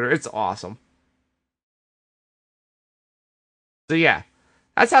people on Twitter. It's awesome. So yeah,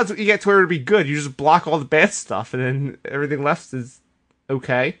 that's how you get Twitter to be good. You just block all the bad stuff, and then everything left is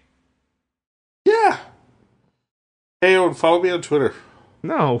okay. Yeah. Hey, Owen, follow me on Twitter.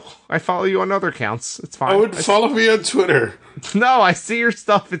 No, I follow you on other accounts. It's fine. Owen, follow me on Twitter. No, I see your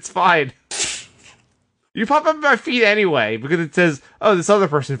stuff. It's fine. You pop up in my feed anyway because it says, "Oh, this other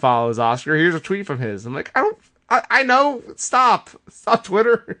person follows Oscar. Here's a tweet from his." I'm like, I know. Stop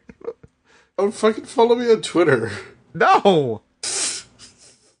Twitter. Oh, fucking follow me on Twitter. No.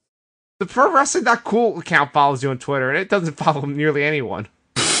 The Pro Wrestling Not Cool account follows you on Twitter, and it doesn't follow nearly anyone.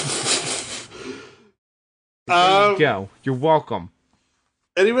 There you go. You're welcome.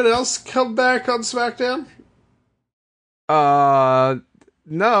 Anyone else come back on SmackDown?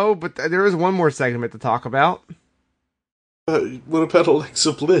 No, but there is one more segment to talk about. What about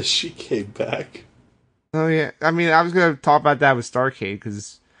Alexa Bliss? She came back. Oh, yeah. I mean, I was going to talk about that with Starrcade,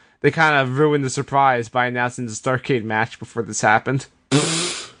 because they kind of ruined the surprise by announcing the Starrcade match before this happened.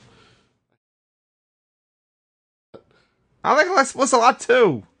 I like Alexa Bliss a lot,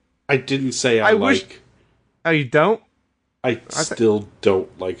 too. I didn't say I like... Oh, you don't? I still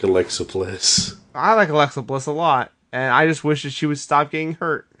don't like Alexa Bliss. I like Alexa Bliss a lot, and I just wish that she would stop getting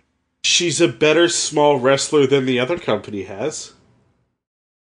hurt. She's a better small wrestler than the other company has.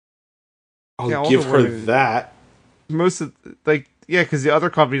 I'll give her that. Most of, because the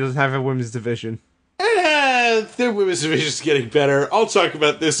other company doesn't have a women's division. Their women's division's getting better. I'll talk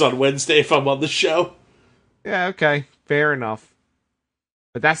about this on Wednesday if I'm on the show. Yeah, okay. Fair enough.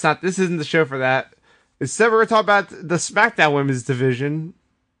 But this isn't the show for that. Instead, we're going to talk about the SmackDown women's division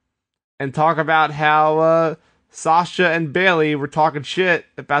and talk about how Sasha and Bayley were talking shit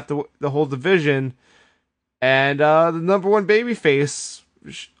about the whole division, and the number one babyface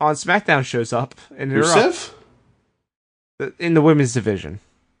on SmackDown shows up and Rusev? In the women's division.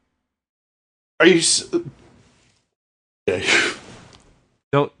 Are you? Okay.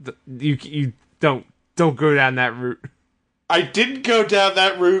 Don't go down that route. I didn't go down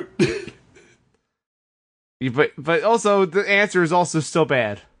that route. But also the answer is also still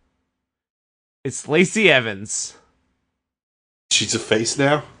bad. It's Lacey Evans. She's a face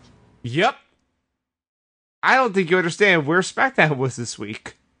now? Yep. I don't think you understand where SmackDown was this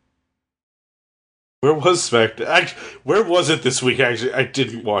week. Where was SmackDown? Where was it this week, actually? I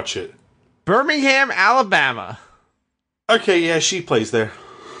didn't watch it. Birmingham, Alabama. Okay, yeah, she plays there.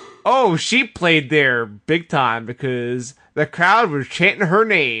 Oh, she played there big time because the crowd was chanting her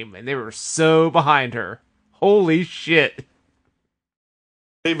name and they were so behind her. Holy shit.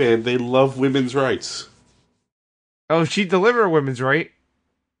 Hey man, they love women's rights. Oh, she delivered a women's right.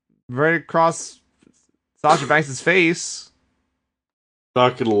 Right across Sasha Banks' face.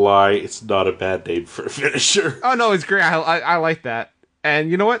 Not gonna lie, it's not a bad name for a finisher. Oh no, it's great. I like that.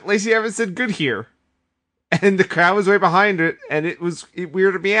 And you know what? Lacey Evans said good here. And the crowd was right behind it, and it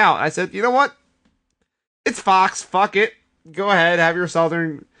weirded me out. I said, you know what? It's Fox. Fuck it. Go ahead, have your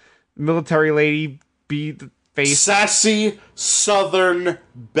Southern military lady be the face. Sassy Southern.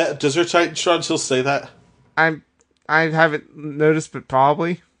 Does her Titan still say that? I haven't noticed, but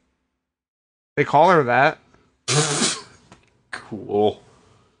probably they call her that. Cool.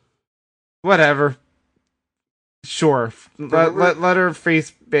 Whatever. Sure. Let her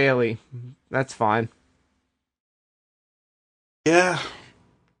face Bayley. That's fine. Yeah.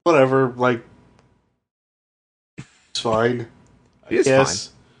 Whatever. Like, it's fine. She's fine.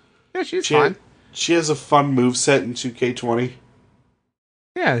 Yeah, she's fine. She has a fun moveset in 2K20.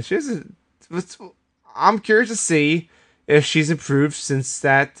 Yeah, I'm curious to see if she's improved since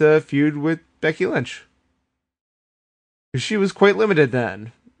that feud with Becky Lynch. She was quite limited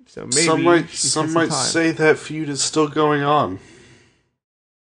then. So maybe some might say that feud is still going on.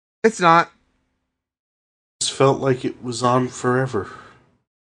 It's not. Just felt like it was on forever.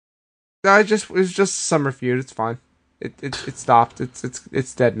 No, it was just a summer feud. It's fine. It stopped.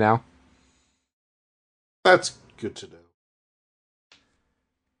 It's dead now. That's good to know.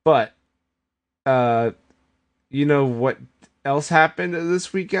 But, you know what else happened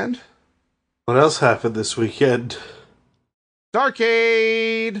this weekend? What else happened this weekend?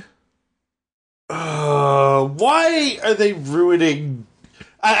 Starcade! Why are they ruining...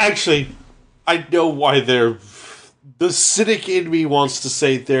 Actually, I know why they're... The cynic in me wants to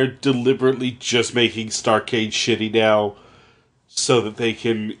say they're deliberately just making Starcade shitty now so that they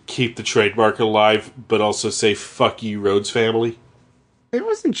can keep the trademark alive, but also say, fuck you, Rhodes family. It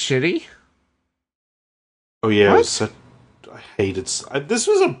wasn't shitty. Oh yeah, what? I hated... This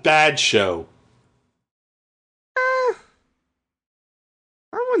was a bad show. I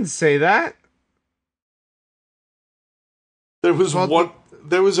wouldn't say that. There was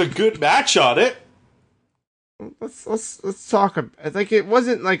There was a good match on it. Let's talk. Like, it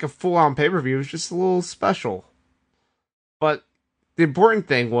wasn't like a full on pay-per-view. It was just a little special. But the important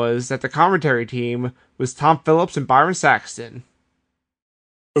thing was that the commentary team was Tom Phillips and Byron Saxton.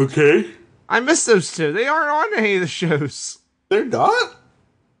 Okay. I miss those two. They aren't on any of the shows. They're not?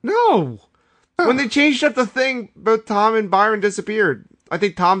 No. Huh. When they changed up the thing, both Tom and Byron disappeared. I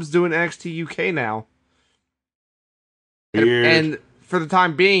think Tom's doing NXT UK now. Weird. And for the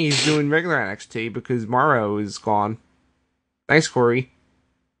time being, he's doing regular NXT because Morrow is gone. Thanks, Corey.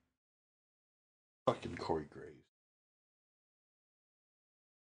 Fucking Corey Graves.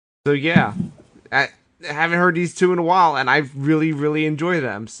 So yeah, I haven't heard these two in a while, and I really, really enjoy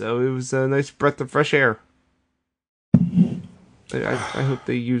them. So it was a nice breath of fresh air. I hope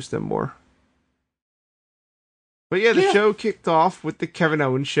they use them more. But yeah, the show kicked off with the Kevin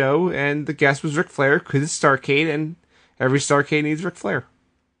Owens show, and the guest was Ric Flair, because it's Starcade, and every Starcade needs Ric Flair.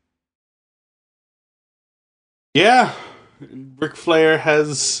 Yeah. Ric Flair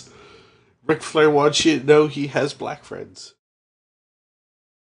wants you to know he has black friends.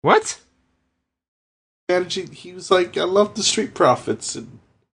 What? He was like, I love the Street Profits, and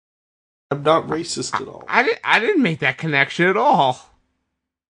I'm not racist at all. I didn't make that connection at all.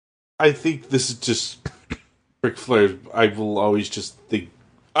 I think this is just... Ric Flair, I will always just think...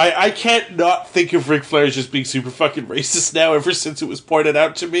 I can't not think of Ric Flair as just being super fucking racist now, ever since it was pointed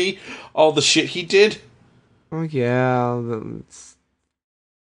out to me, all the shit he did. Oh, yeah.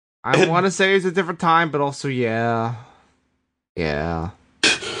 I want to say it's a different time, but also, yeah. Yeah.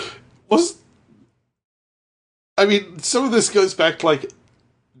 I mean, some of this goes back to, like,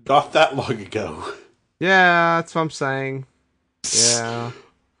 not that long ago. Yeah, that's what I'm saying. Yeah.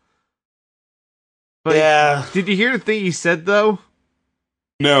 But yeah. Did you hear the thing he said, though?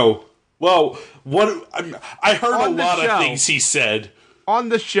 No. Well, I heard a lot of things he said. On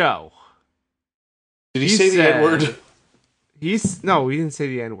the show. Did he say the N-word? No, he didn't say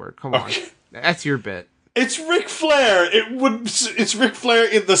the N-word. Come on. That's your bit. It's Ric Flair. It's Ric Flair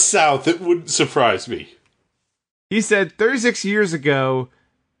in the South. It wouldn't surprise me. He said 36 years ago,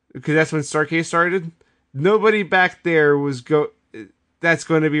 because that's when Starcade started, nobody back there was that's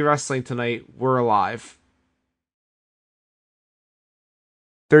going to be wrestling tonight. We're alive.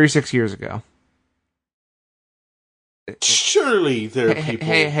 36 years ago. Surely there are people...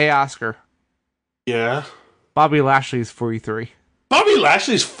 Hey, Oscar. Yeah? Bobby Lashley's 43. Bobby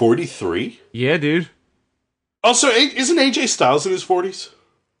Lashley's 43? Yeah, dude. Also, isn't AJ Styles in his 40s?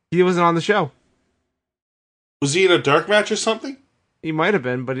 He wasn't on the show. Was he in a dark match or something? He might have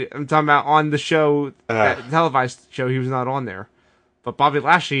been, but I'm talking about on the show, that televised show, he was not on there. But Bobby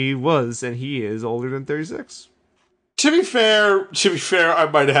Lashley was, and he is older than 36. To be fair, I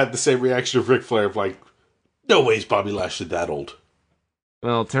might have had the same reaction of Ric Flair of like, no way is Bobby Lashley that old.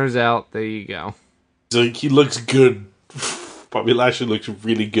 Well, it turns out, there you go. So he looks good. Bobby Lashley looks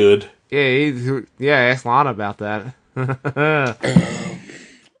really good. Yeah, ask Lana about that.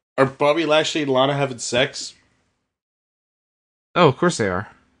 Are Bobby Lashley and Lana having sex? Oh, of course they are.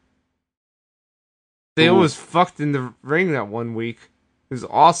 They almost fucked in the ring that one week. It was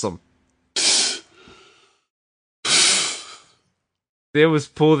awesome. They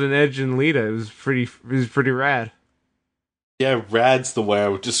almost pulled an Edge and Lita. It was pretty rad. Yeah, rad's the way I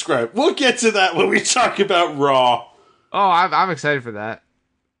would describe. We'll get to that when we talk about Raw. Oh, I'm excited for that.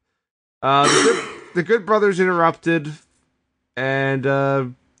 The Good Brothers interrupted, and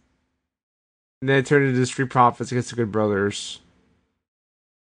then it turned into the Street Profits against the Good Brothers.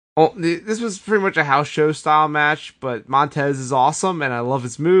 Oh, this was pretty much a house show style match, but Montez is awesome, and I love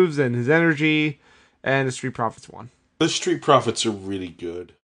his moves and his energy, and the Street Profits won. The Street Profits are really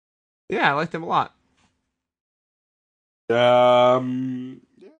good. Yeah, I like them a lot. Yeah.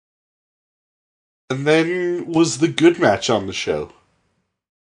 And then was the good match on the show.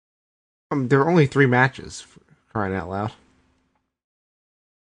 There were only 3 matches, for crying out loud.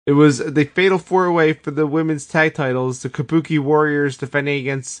 It was the Fatal 4-Way for the women's tag titles. The Kabuki Warriors defending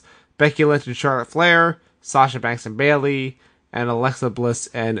against Becky Lynch and Charlotte Flair, Sasha Banks and Bayley, and Alexa Bliss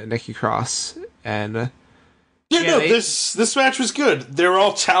and Nikki Cross. And this match was good. They're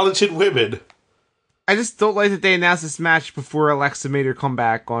all talented women. I just don't like that they announced this match before Alexa made her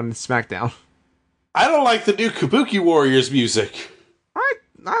comeback on SmackDown. I don't like the new Kabuki Warriors music.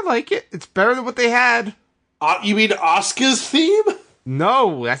 I like it. It's better than what they had. You mean Asuka's theme?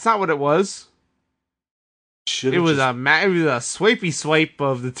 No, that's not what it was. It was a swipey swipe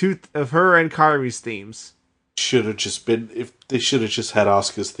of the two of her and Kairi's themes. Should have just been, if they should have just had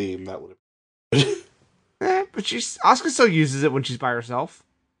Asuka's theme, that would have been. But Asuka still uses it when she's by herself.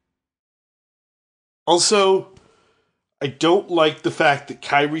 Also, I don't like the fact that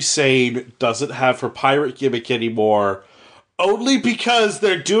Kairi Sane doesn't have her pirate gimmick anymore, only because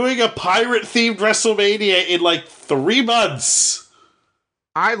they're doing a pirate-themed WrestleMania in like 3 months.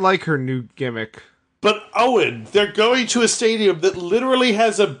 I like her new gimmick. But Owen, they're going to a stadium that literally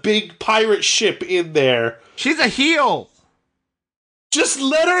has a big pirate ship in there. She's a heel! Just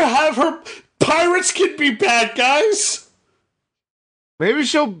let her have her... Pirates can be bad guys! Maybe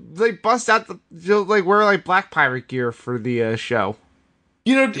she'll bust out she'll wear black pirate gear for the show.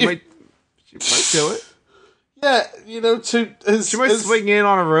 You know, she might do it. Yeah, you know, she might swing in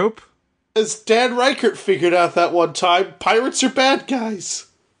on a rope. As Dan Reichert figured out that one time, pirates are bad guys.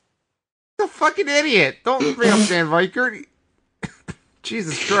 You're a fucking idiot. Don't bring up Dan Reichert.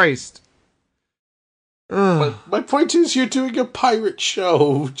 Jesus Christ. My point is, you're doing a pirate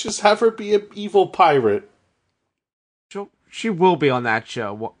show. Just have her be an evil pirate. She will be on that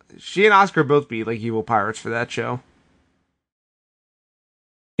show. She and Oscar both be evil pirates for that show.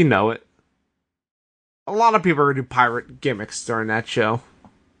 You know it. A lot of people are going to do pirate gimmicks during that show.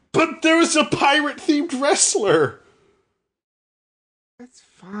 But there was a pirate-themed wrestler! That's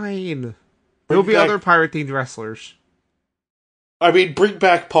fine. There'll be other pirate-themed wrestlers. I mean, bring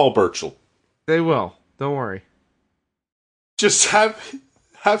back Paul Burchill. They will. Don't worry. Just have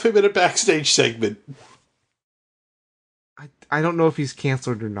him in a backstage segment. I don't know if he's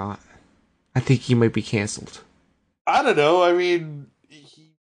canceled or not. I think he might be canceled. I don't know. I mean,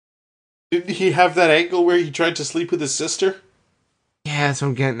 didn't he have that angle where he tried to sleep with his sister? Yeah, that's what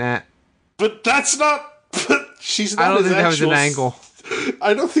I'm getting at. But that's not... She's not I don't his think that was actual... an angle.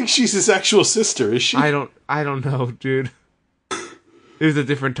 I don't think she's his actual sister, is she? I don't know, dude. It was a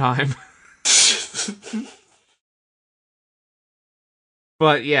different time.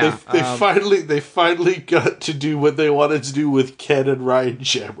 But yeah, they finally got to do what they wanted to do with Ken and Ryan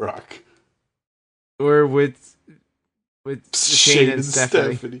Shamrock, or with Shane and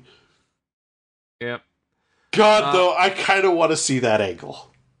Stephanie. Yep. God, though, I kind of want to see that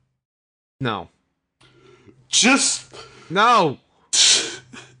angle. No. Just no.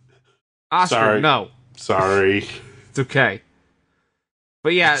 Oscar, sorry. No. Sorry. It's okay.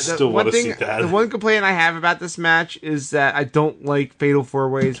 But yeah, the one complaint I have about this match is that I don't like Fatal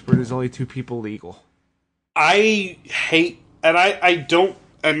 4-Ways where there's only 2 people legal. I hate, and I don't,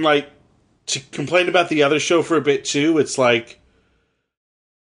 and to complain about the other show for a bit too, it's I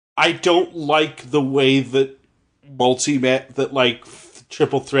don't like the way that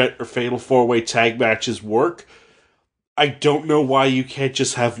triple threat or Fatal 4-Way tag matches work. I don't know why you can't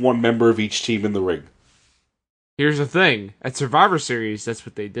just have one member of each team in the ring. Here's the thing. At Survivor Series, that's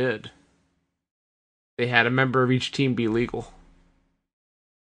what they did. They had a member of each team be legal.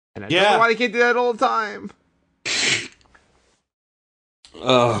 And I don't know why they can't do that all the time.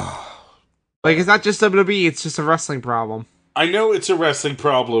 It's not just WWE, it's just a wrestling problem. I know it's a wrestling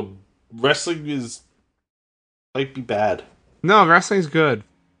problem. Wrestling might be bad. No, wrestling's good.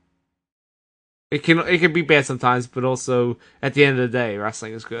 It can be bad sometimes, but also, at the end of the day,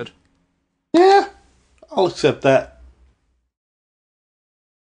 wrestling is good. Yeah. I'll accept that.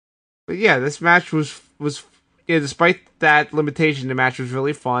 But yeah, this match was despite that limitation, the match was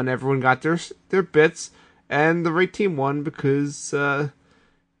really fun. Everyone got their bits, and the right team won because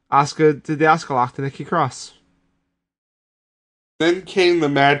Asuka did the Asuka lock to Nikki Cross. Then came the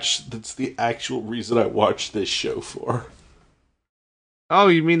match that's the actual reason I watched this show for. Oh,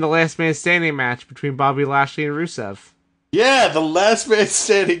 you mean the last man standing match between Bobby Lashley and Rusev? Yeah, the last man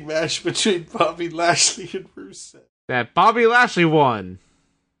standing match between Bobby Lashley and Rusev. That Bobby Lashley won.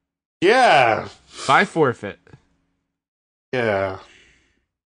 Yeah. By forfeit. Yeah.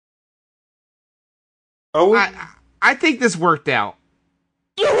 Oh, I think this worked out.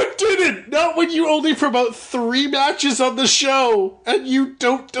 No, it didn't! Not when you only promote 3 matches on the show, and you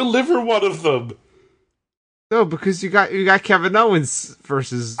don't deliver one of them. No, because you got Kevin Owens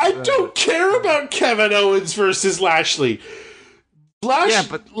versus. I don't care about Kevin Owens versus Lashley.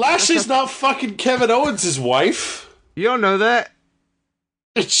 Lashley's not fucking Kevin Owens' wife. You don't know that.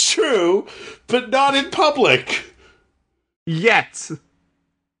 It's true, but not in public. Yet.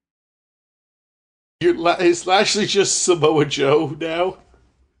 Is Lashley just Samoa Joe now?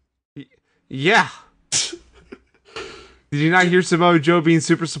 Yeah. Did you not hear Samoa Joe being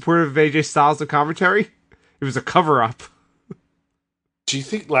super supportive of AJ Styles in commentary? It was a cover-up. Do you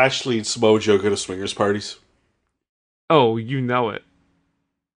think Lashley and Samoa Joe go to swingers parties? Oh, you know it.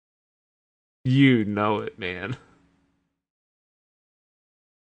 You know it, man.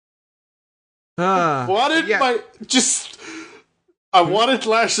 I wanted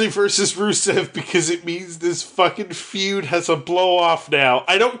Lashley versus Rusev because it means this fucking feud has a blow-off now.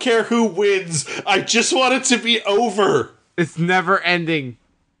 I don't care who wins. I just want it to be over. It's never ending.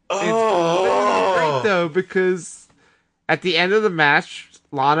 Oh. It's great, though, because at the end of the match,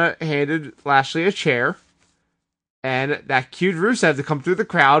 Lana handed Lashley a chair, and that cued Rusev to come through the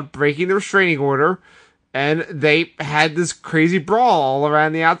crowd, breaking the restraining order, and they had this crazy brawl all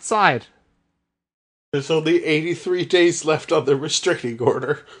around the outside. There's only 83 days left on the restraining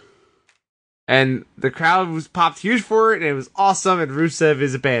order. And the crowd was popped huge for it, and it was awesome, and Rusev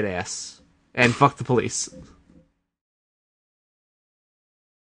is a badass. And fuck the police.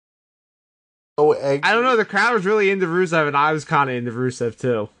 I don't know, the crowd was really into Rusev, and I was kind of into Rusev,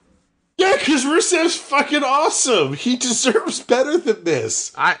 too. Yeah, because Rusev's fucking awesome. He deserves better than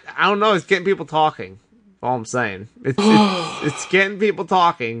this. I don't know, it's getting people talking. All I'm saying. It's getting people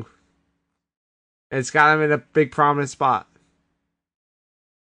talking. It's got him in a big prominent spot.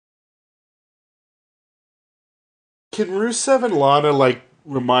 Can Rusev and Lana,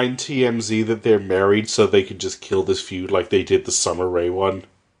 remind TMZ that they're married so they can just kill this feud like they did the Summer Rae one?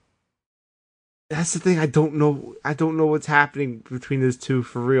 That's the thing, I don't know what's happening between those two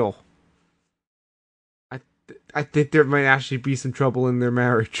for real. I think there might actually be some trouble in their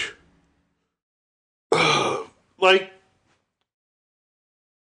marriage. I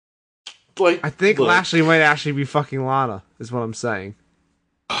think Lashley might actually be fucking Lana, is what I'm saying.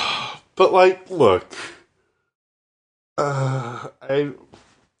 But, look. My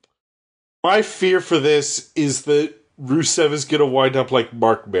fear for this is that Rusev is gonna wind up like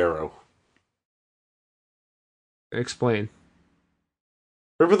Mark Barrow. Explain.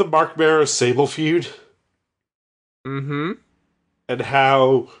 Remember the Mark Barrow Sable feud? Mm-hmm. And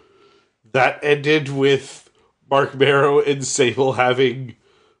how that ended with Mark Barrow and Sable having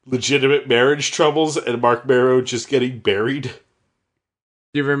legitimate marriage troubles and Mark Barrow just getting buried? Do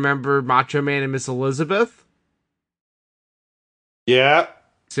you remember Macho Man and Miss Elizabeth? Yeah.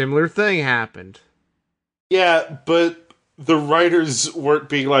 Similar thing happened. Yeah, but the writers weren't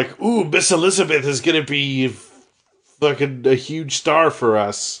being like, ooh, Miss Elizabeth is gonna be fucking a huge star for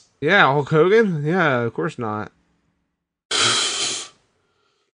us. Yeah, Hulk Hogan? Yeah, of course not.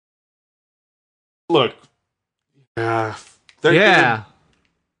 Look.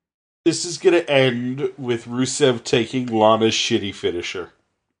 This is gonna end with Rusev taking Lana's shitty finisher.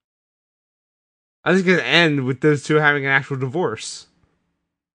 I think it's gonna end with those two having an actual divorce.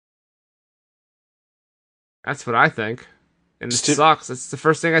 That's what I think. And it sucks. That's the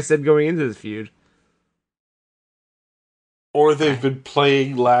first thing I said going into the feud. Or they've been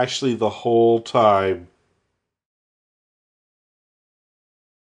playing Lashley the whole time.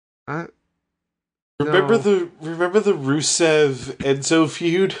 Remember the Rusev Enzo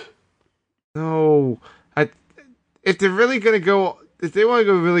feud? No. If they're really gonna go, if they want to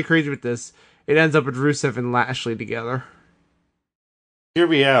go really crazy with this, it ends up with Rusev and Lashley together. Hear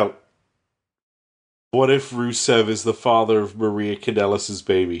me out. What if Rusev is the father of Maria Kanellis'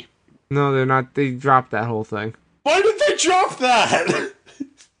 baby? No, they're not. They dropped that whole thing. Why did they drop that?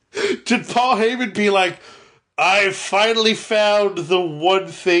 Did Paul Heyman be like, I finally found the one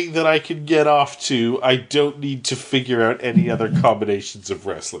thing that I can get off to. I don't need to figure out any other combinations of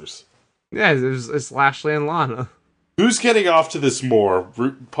wrestlers. Yeah, it's Lashley and Lana. Who's getting off to this more,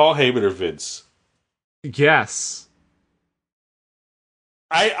 Paul Heyman or Vince? Yes.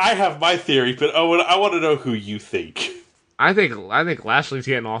 I have my theory, but Owen, I want to know who you think. I think Lashley's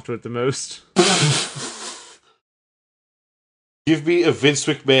getting off to it the most. Give me a Vince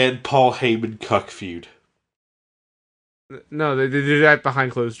McMahon, Paul Heyman cuck feud. No, they do that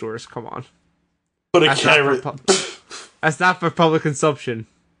behind closed doors. Come on. But a camera. That's not for public consumption.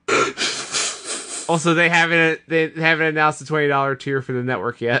 Also, they haven't announced the $20 tier for the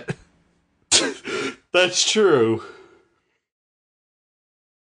network yet. That's true.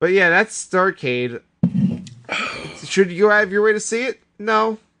 But yeah, that's Starrcade. Should you go out of your way to see it?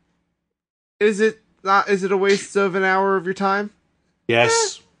 No. Is it not? Is it a waste of an hour of your time?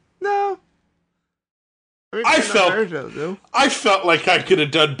 Yes. No. I mean, I felt like I could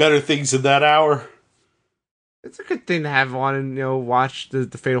have done better things in that hour. It's a good thing to have on and watch the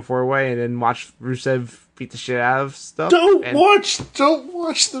Fatal 4-Way and then watch Rusev beat the shit out of stuff. Don't watch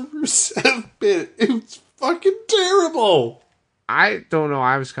the Rusev bit. It's fucking terrible. I don't know.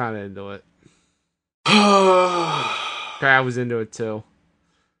 I was kind of into it. I was into it too.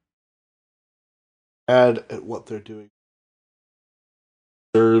 And what they're doing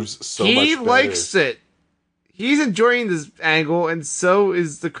serves so much better. He likes it. He's enjoying this angle, and so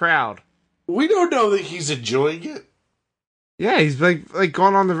is the crowd. We don't know that he's enjoying it. Yeah, he's like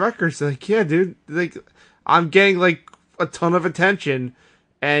going on the record. So like, yeah, dude, like I'm getting like a ton of attention,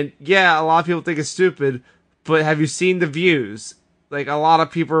 and yeah, a lot of people think it's stupid, but have you seen the views? Like a lot of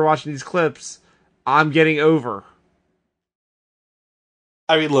people are watching these clips. I'm getting over.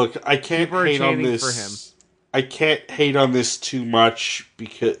 I mean, look, I can't hate on this. For him. I can't hate on this too much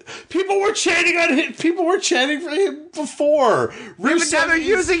because people were chanting on him. People were chanting for him before. Rusev, they're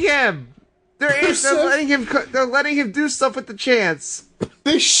using him. They're letting him. They're letting him do stuff with the chants.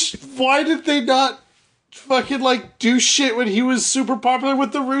 Why did they not fucking do shit when he was super popular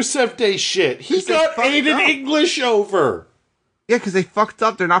with the Rusev Day shit? He got Aiden English over. Yeah, because they fucked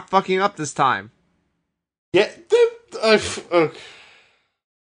up. They're not fucking up this time. Yeah,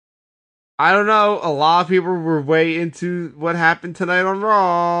 I don't know. A lot of people were way into what happened tonight on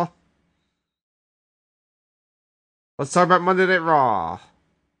Raw. Let's talk about Monday Night Raw.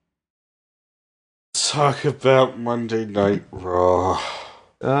 Talk about Monday Night Raw.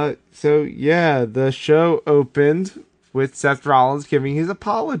 So yeah, the show opened with Seth Rollins giving his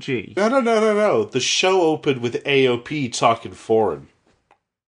apology. No. The show opened with AOP talking foreign.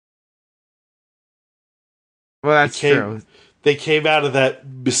 Well, that's true. They came out of that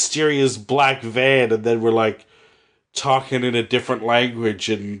mysterious black van and then were talking in a different language,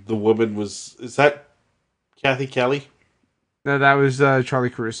 and the woman was... Is that Kathy Kelly? No, that was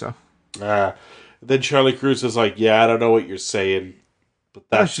Charlie Caruso. Then Charlie Caruso's like, yeah, I don't know what you're saying, but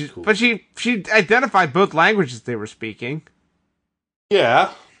that's cool. But she identified both languages they were speaking.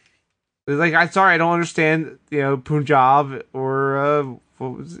 Yeah. It was like, I'm sorry, I don't understand, Punjab or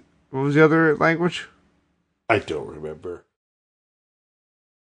what was the other language? I don't remember.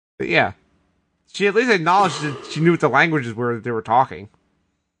 But yeah, she at least acknowledged that she knew what the languages were that they were talking.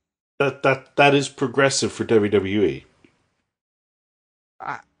 That is progressive for WWE.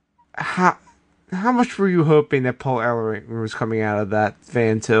 How much were you hoping that Paul Ellering was coming out of that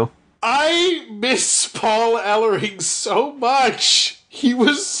van too? I miss Paul Ellering so much. He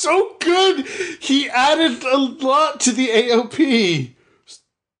was so good. He added a lot to the AOP.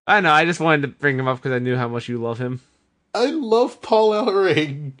 I know. I just wanted to bring him up because I knew how much you love him. I love Paul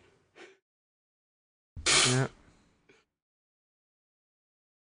Ellering. Yeah.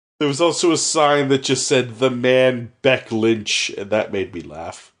 There was also a sign that just said "The Man Beck Lynch," and that made me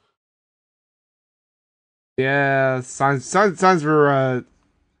laugh. Yeah, signs were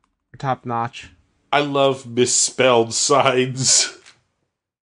top notch. I love misspelled signs.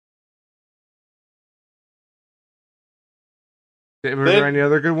 Were there any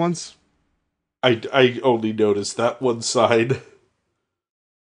other good ones? I only noticed that one sign.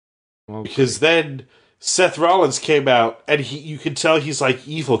 Okay. Because then Seth Rollins came out, and you can tell he's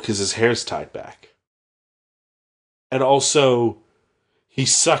evil because his hair's tied back. And also, he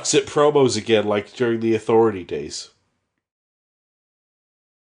sucks at promos again, like during the Authority days.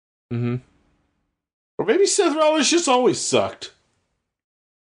 Mm-hmm. Or maybe Seth Rollins just always sucked.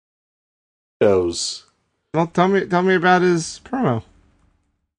 Who knows? Well, tell me about his promo.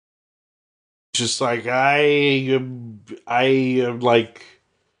 Just I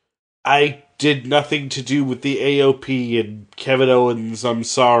did nothing to do with the AOP and Kevin Owens, I'm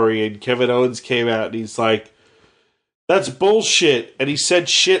sorry. And Kevin Owens came out and he's like, that's bullshit. And he said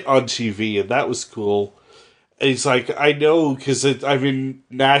shit on TV, and that was cool. And he's like, I know, because I'm in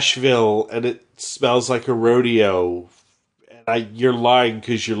Nashville, and it smells like a rodeo. And you're lying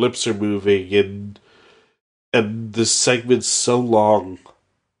because your lips are moving, and the segment's so long.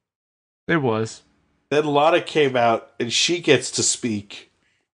 It was. Then Lana came out, and she gets to speak.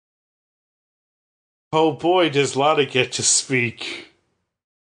 Oh boy, does Lana get to speak.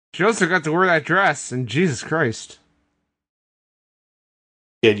 She also got to wear that dress, and Jesus Christ.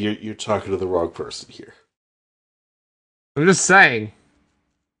 And you're talking to the wrong person here. I'm just saying.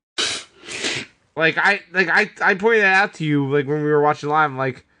 I pointed that out to you when we were watching live. I'm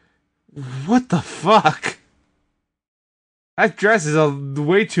like, what the fuck? That dress is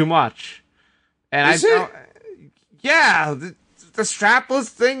way too much. And is it? Yeah, the strapless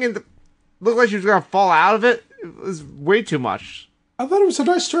thing and looked like she was gonna fall out of it. It was way too much. I thought it was a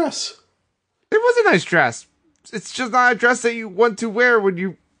nice dress. It was a nice dress. It's just not a dress that you want to wear when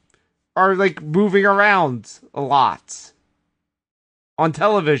you are, like, moving around a lot on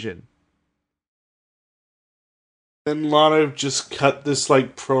television. Then Lana just cut this,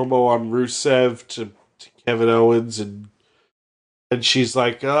 like, promo on Rusev to Kevin Owens, and she's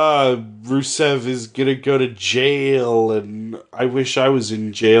like, Rusev is gonna go to jail, and I wish I was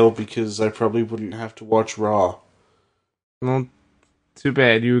in jail because I probably wouldn't have to watch Raw. Well, too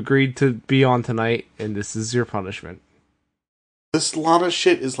bad. You agreed to be on tonight, and this is your punishment. This Lana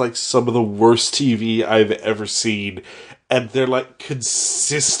shit is like some of the worst TV I've ever seen, and they're like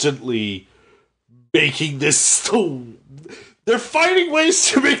consistently making this so... They're finding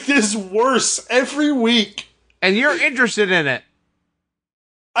ways to make this worse every week. And you're interested in it.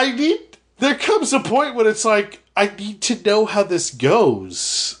 There comes a point when it's like, I need to know how this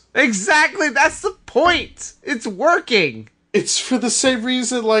goes. Exactly, that's the point. It's working. It's for the same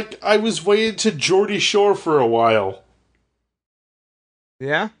reason, like, I was way into Geordie Shore for a while.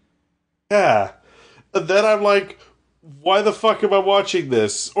 Yeah? Yeah. And then I'm like, why the fuck am I watching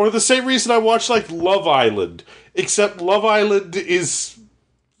this? Or the same reason I watch, like, Love Island. Except Love Island is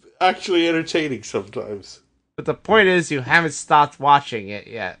actually entertaining sometimes. But the point is, you haven't stopped watching it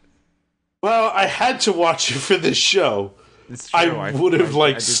yet. Well, I had to watch it for this show. It's true. I would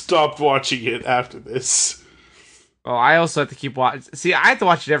have, stopped watching it after this. Well, I also have to keep watching. See, I have to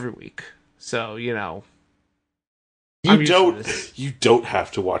watch it every week. So, you know. You don't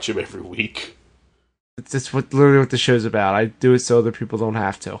have to watch them every week. It's just literally what the show's about. I do it so other people don't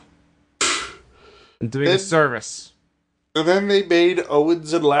have to. I'm doing a service. And then they made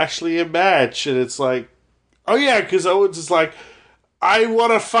Owens and Lashley a match, and it's like, oh yeah, because Owens is like, I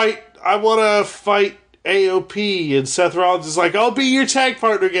want to fight AOP, and Seth Rollins is like, I'll be your tag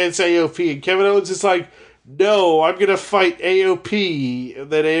partner against AOP, and Kevin Owens is like, no, I'm gonna fight AOP, and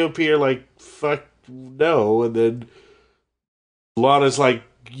then AOP are like, fuck no, and then Lana's like,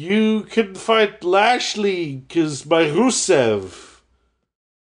 you can fight Lashley, because my Rusev.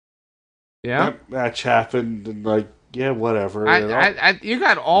 Yeah? That match happened, and like, yeah, whatever. You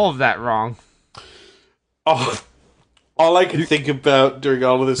got all of that wrong. All I could think about during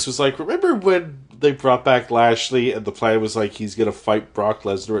all of this was like, remember when they brought back Lashley and the plan was like he's gonna fight Brock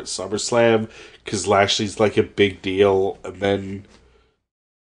Lesnar at SummerSlam because Lashley's like a big deal, and then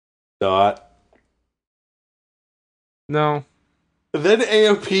not. No. And then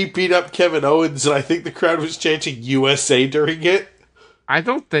AOP beat up Kevin Owens, and I think the crowd was chanting USA during it. I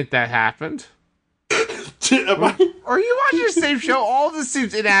don't think that happened. Are you watching the same show? All of this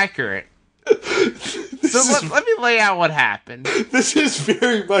seems inaccurate. Let me lay out what happened. This is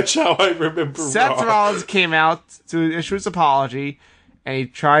very much how I remember Seth Rollins came out to issue his apology, and he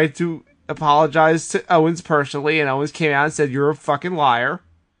tried to apologize to Owens personally, and Owens came out and said, you're a fucking liar.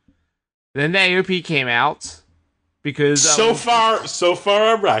 Then the AOP came out, because... So far,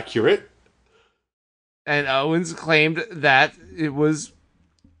 I'm accurate. And Owens claimed that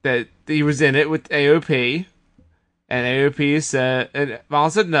that he was in it with AOP, and AOP said, and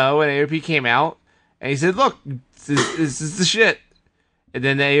Rollins said no, and AOP came out, and he said, look, this is the shit. And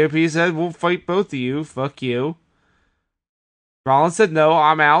then the AOP said, we'll fight both of you, fuck you. Rollins said no,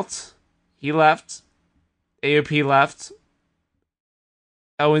 I'm out. He left. AOP left.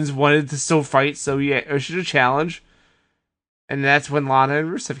 Owens wanted to still fight, so he issued a challenge. And that's when Lana and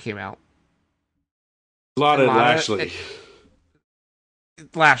Rusev came out. Lana and Lashley.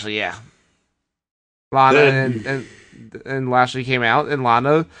 Lashley, yeah. Lana and Lashley came out, and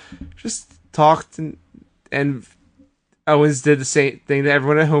Lana just talked, and Owens did the same thing that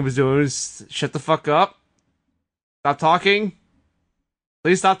everyone at home is doing: is shut the fuck up, stop talking,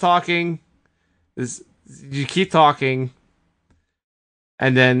 please stop talking. You keep talking,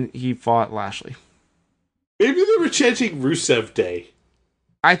 and then he fought Lashley. Maybe they were chanting Rusev Day.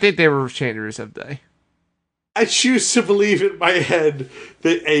 I think they were chanting Rusev Day. I choose to believe in my head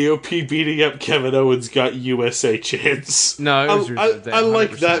that AOP beating up Kevin Owens got USA chance. No, it was Rusev Day. I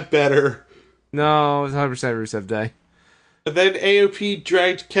like that better. No, it was 100% Rusev Day. And then AOP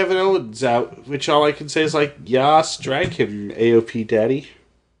dragged Kevin Owens out, which all I can say is like, yas, drag him, AOP Daddy.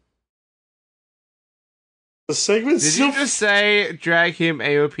 The segment's Did you just say drag him,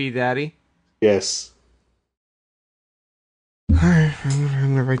 AOP Daddy? Yes. Alright, I'm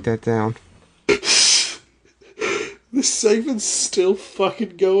gonna write that down. This segment's still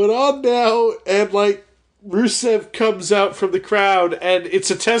fucking going on now, and like, Rusev comes out from the crowd, and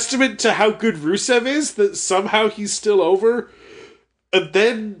it's a testament to how good Rusev is that somehow he's still over. And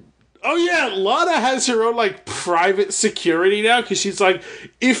then Oh yeah, Lana has her own like private security now because she's like,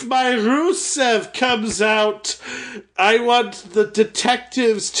 if my Rusev comes out, I want the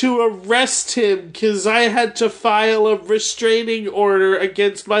detectives to arrest him because I had to file a restraining order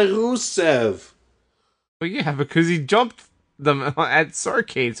against my Rusev. Well, yeah, because he jumped them at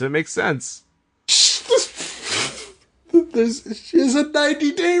Starcade, so it makes sense. There's a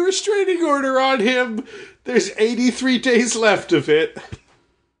 90-day restraining order on him. There's 83 days left of it.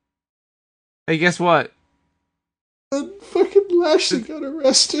 Hey, guess what? And fucking Lashley got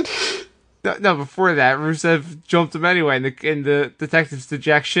arrested. No, before that, Rusev jumped him anyway, and the detectives did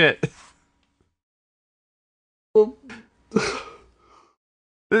jack shit. Well,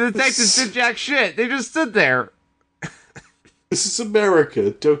 The detectives did jack shit. They just stood there. this is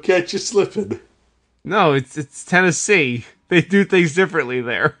America. Don't catch you slipping. No, it's Tennessee. They do things differently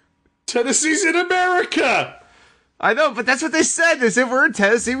there. Tennessee's in America! I know, but that's what they said. They said we're in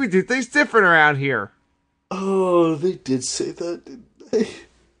Tennessee, we do things different around here. Oh, they did say that, didn't they?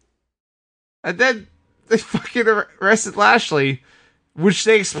 And then they fucking arrested Lashley, which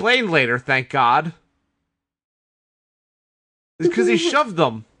they explained later, thank God. It's because he shoved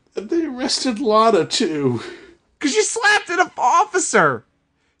them. And they arrested Lana, too. Because you slapped an officer.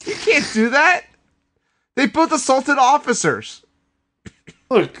 You can't do that. They both assaulted officers.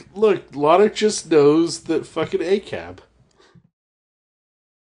 Look, Lana just knows that fucking ACAB.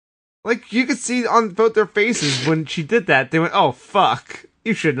 Like, you could see on both their faces when she did that, they went, oh, fuck.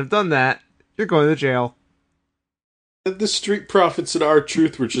 You shouldn't have done that. You're going to jail. And the Street Profits and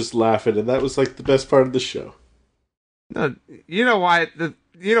R-Truth were just laughing, and that was, like, the best part of the show. No, you know why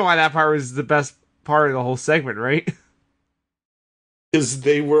that part was the best part of the whole segment, right? Because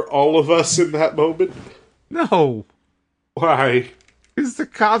they were all of us in that moment? No. Why? Because the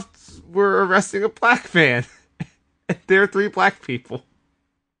cops were arresting a black man. And there are 3 black people.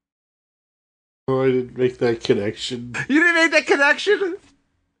 Oh, I didn't make that connection. You didn't make that connection?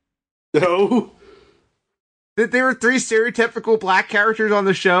 No. That there were 3 stereotypical black characters on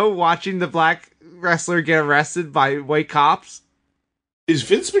the show watching the black wrestler get arrested by white cops? Is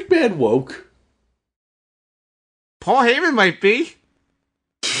Vince McMahon woke? Paul Heyman might be.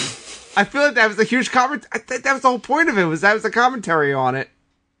 I feel like that was a huge comment. I think that was the whole point of it. That was the commentary on it.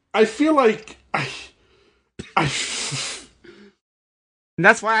 I feel like And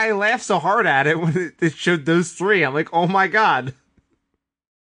that's why I laughed so hard at it when it showed those 3. I'm like, oh my god.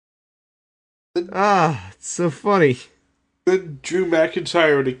 It's so funny. Then Drew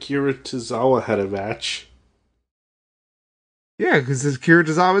McIntyre and Akira Tozawa had a match. Yeah, because Akira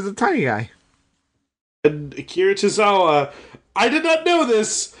Tozawa is a tiny guy. And Akira Tozawa, I did not know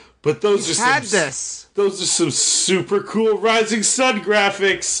this, but those are some super cool Rising Sun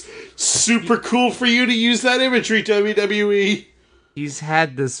graphics. Super cool for you to use that imagery, WWE. He's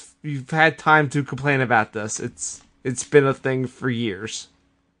had this. You've had time to complain about this. It's been a thing for years.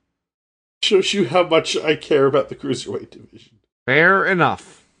 Shows you how much I care about the Cruiserweight division. Fair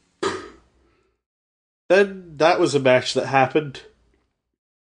enough. Then that was a match that happened.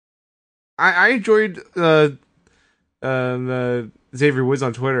 I enjoyed Xavier Woods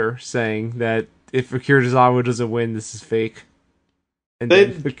on Twitter saying that if Akira Tozawa doesn't win, this is fake. And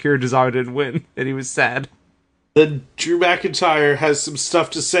then Akira Tozawa didn't win, and he was sad. Then Drew McIntyre has some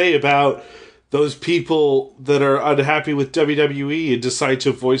stuff to say about those people that are unhappy with WWE and decide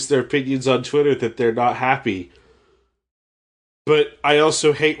to voice their opinions on Twitter that they're not happy. But I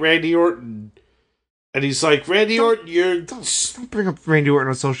also hate Randy Orton. And he's like, Randy Orton, don't bring up Randy Orton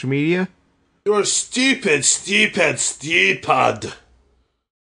on social media. You're stupid. Well,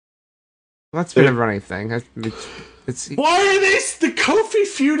 that's been a running thing. Why are the Kofi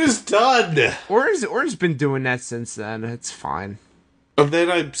feud is done? Orton's been doing that since then. It's fine. And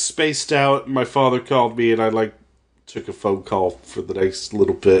then I spaced out, and my father called me, and I, took a phone call for the next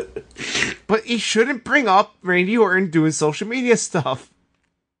little bit. But he shouldn't bring up Randy Orton doing social media stuff.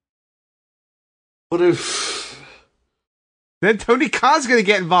 What if... Then Tony Khan's gonna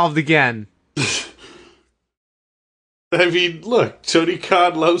get involved again. I mean, look, Tony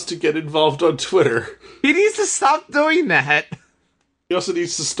Khan loves to get involved on Twitter. He needs to stop doing that. He also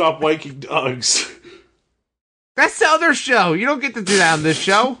needs to stop wanking dogs. That's the other show. You don't get to do that on this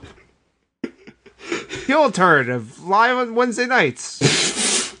show. The Alternative, live on Wednesday nights.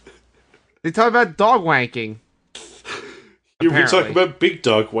 They talk about dog wanking. You've been talking about big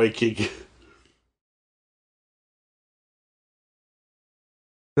dog wanking.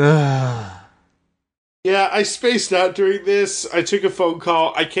 Yeah, I spaced out during this. I took a phone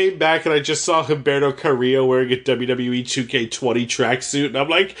call. I came back and I just saw Humberto Carrillo wearing a WWE 2K20 tracksuit, and I'm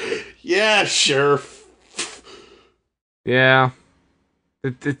like, yeah, sure. Yeah.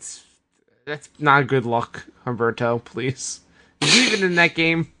 It's That's not good luck, Humberto, please. Is he even in that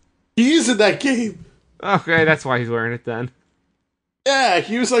game? He is in that game. Okay, that's why he's wearing it then. Yeah,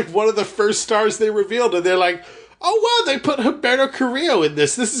 he was like one of the first stars they revealed, and they're like, oh wow, they put Humberto Carrillo in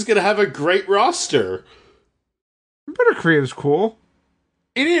this. This is going to have a great roster. Humberto Carrillo's cool.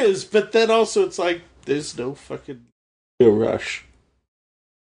 It is, but then also it's like, there's no fucking Leo Rush.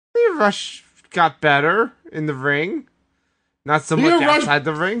 Leo Rush got better in the ring. Not so much outside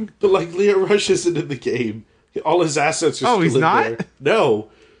the ring. But like, Leo Rush isn't in the game. All his assets are still in there. Oh, he's not? No.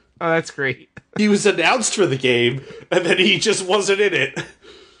 Oh, that's great. He was announced for the game, and then he just wasn't in it.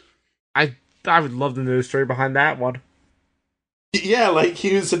 I would love to know the story behind that one. Yeah, like,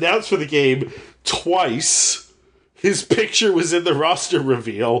 he was announced for the game twice. His picture was in the roster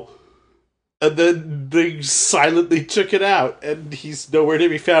reveal. And then they silently took it out, and he's nowhere to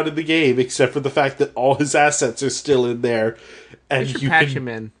be found in the game, except for the fact that all his assets are still in there. And you should patch him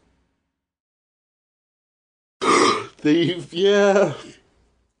in. Yeah.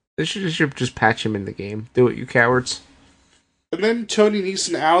 They should just patch him in the game. Do it, you cowards. And then Tony Nese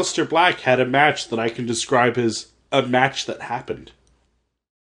and Aleister Black had a match that I can describe as a match that happened.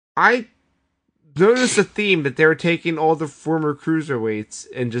 I noticed a theme that they were taking all the former cruiserweights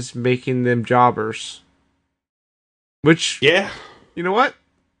and just making them jobbers. Which, yeah, you know what?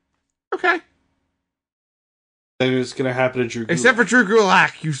 Okay. Then it's gonna happen to Drew Gulak. Except for Drew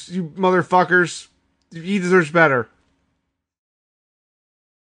Gulak, you motherfuckers. He deserves better.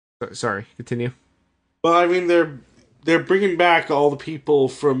 Sorry, continue. Well, I mean, they're bringing back all the people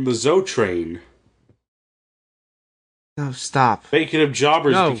from the Zo Train. No, stop. Making them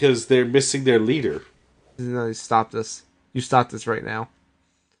jobbers because they're missing their leader. No, stop this. You stop this right now.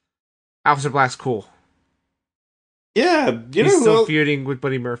 Aleister Black's cool. Yeah, he's still feuding with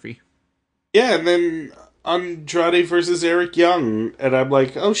Buddy Murphy. Yeah, and then Andrade versus Eric Young, and I'm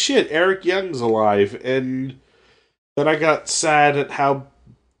like, oh shit, Eric Young's alive. And then I got sad at how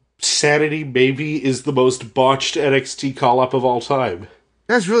Sanity maybe is the most botched NXT call-up of all time.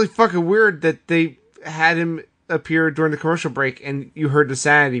 That's really fucking weird that they had him appear during the commercial break and you heard the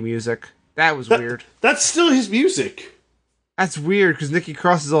Sanity music. That was weird. That's still his music. That's weird, because Nikki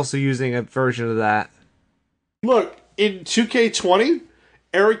Cross is also using a version of that. Look, in 2K20,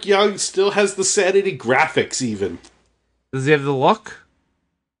 Eric Young still has the Sanity graphics, even. Does he have the look?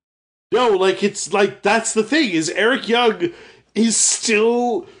 No, like, it's like, that's the thing, is Eric Young is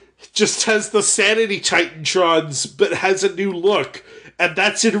still just has the Sanity Titantrons, but has a new look, and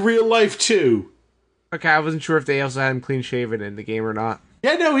that's in real life, too. Okay, I wasn't sure if they also had him clean-shaven in the game or not.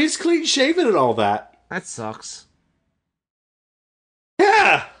 Yeah, no, he's clean-shaven and all that. That sucks.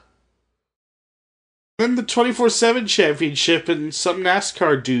 Yeah! Then the 24/7 championship and some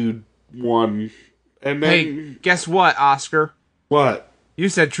NASCAR dude won. And then... Hey, guess what, Oscar? What? You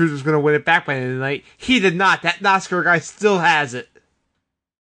said Truth was going to win it back by the end of the night. He did not. That NASCAR guy still has it.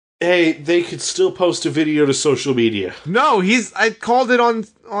 Hey, they could still post a video to social media. No, I called it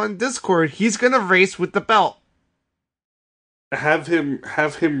on Discord. He's going to race with the belt. Have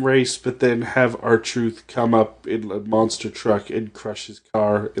him race, but then have R-Truth come up in a monster truck and crush his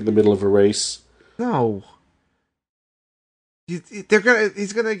car in the middle of a race. No. He's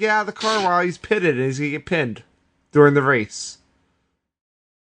gonna get out of the car while he's pitted and he's gonna get pinned during the race.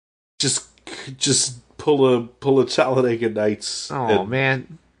 Just pull a Talladega Nights. Oh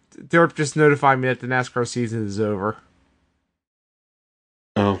man. Derp just notified me that the NASCAR season is over.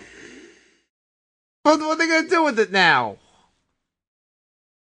 Oh. What are they gonna do with it now?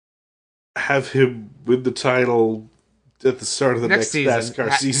 Have him win the title at the start of the next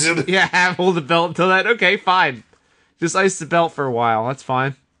NASCAR season. Yeah, hold the belt until that. Okay, fine. Just ice the belt for a while. That's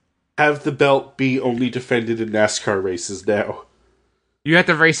fine. Have the belt be only defended in NASCAR races now. You have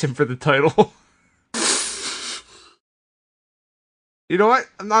to race him for the title. You know what?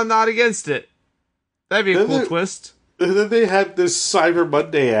 I'm not against it. That'd be a cool twist. And then they had this Cyber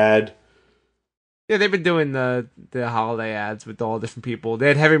Monday ad. Yeah, they've been doing the holiday ads with all different people. They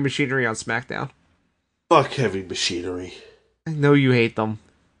had Heavy Machinery on SmackDown. Fuck Heavy Machinery. I know you hate them.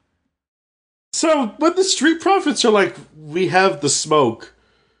 So, when the Street Profits are like, we have the smoke.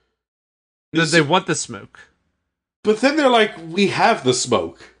 They want the smoke. But then they're like, we have the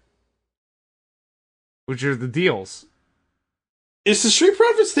smoke. Which are the deals. Is the Street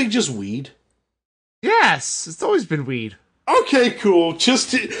Profits thing just weed? Yes, it's always been weed. Okay, cool.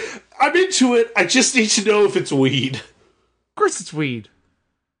 I'm into it. I just need to know if it's weed. Of course it's weed.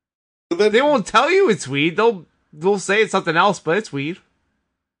 Then, they won't tell you it's weed. They'll say it's something else, but it's weed.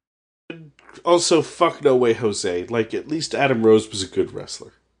 Also, fuck No Way Jose. Like, at least Adam Rose was a good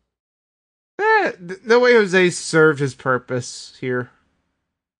wrestler. No Way Jose served his purpose here.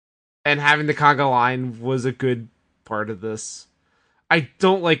 And having the conga line was a good part of this. I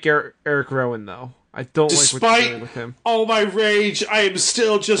don't like Eric Rowan, though. I don't like what you're doing with him. All my rage, I am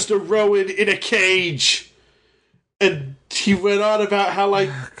still just a Rowan in a cage. And he went on about how,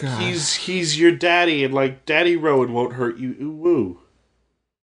 like, he's your daddy, and, like, Daddy Rowan won't hurt you. Ooh, woo.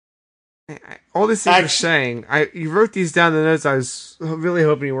 All these things you're saying, you wrote these down in the notes. I was really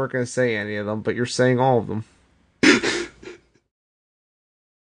hoping you weren't going to say any of them, but you're saying all of them.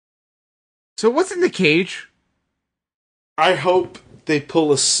 So what's in the cage? I hope they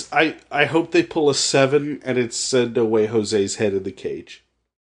pull I hope they pull a 7 and it's Send Away Jose's head in the cage.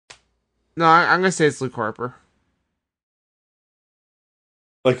 No, I'm going to say it's Luke Harper.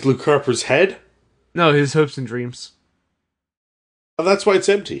 Like Luke Harper's head? No, his hopes and dreams. Oh, that's why it's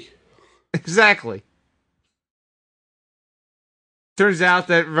empty. Exactly. Turns out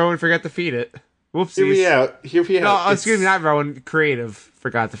that Rowan forgot to feed it. Whoopsies. Hear me out. No, excuse me, not Rowan. Creative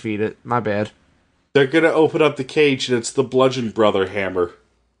forgot to feed it. My bad. They're gonna open up the cage and it's the Bludgeon Brother hammer.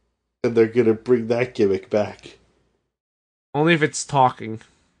 And they're gonna bring that gimmick back. Only if it's talking.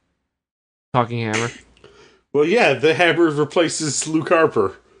 Talking hammer. Well, yeah, the hammer replaces Luke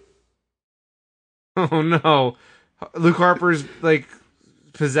Harper. Oh no. Luke Harper's, like,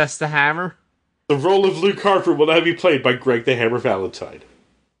 possessed the hammer? The role of Luke Harper will now be played by Greg the Hammer Valentine.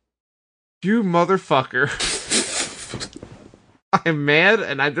 You motherfucker. I'm mad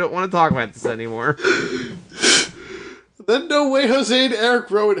and I don't want to talk about this anymore. Then No Way Jose and Eric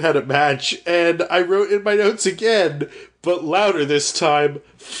Rowan had a match, and I wrote in my notes again, but louder this time,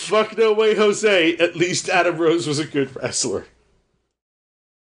 fuck No Way Jose, at least Adam Rose was a good wrestler.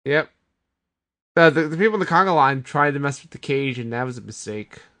 Yep. The people in the conga line tried to mess with the cage, and that was a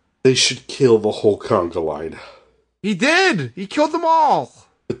mistake. They should kill the whole conga line. He did! He killed them all!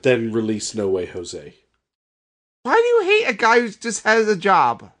 But then release No Way Jose. Why do you hate a guy who just has a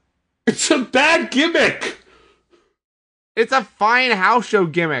job? It's a bad gimmick! It's a fine house show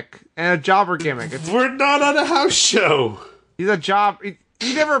gimmick, and a jobber gimmick. We're not on a house show! He's a job... He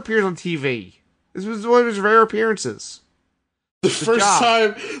never appears on TV. This was one of his rare appearances. The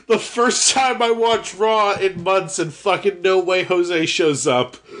first time I watched Raw in months and fucking No Way Jose shows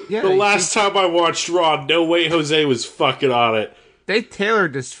up. Yeah, the last time I watched Raw, No Way Jose was fucking on it. They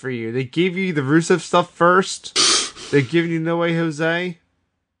tailored this for you. They gave you the Rusev stuff first. They're giving you No Way Jose.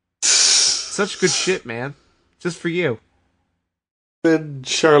 Such good shit, man. Just for you. Then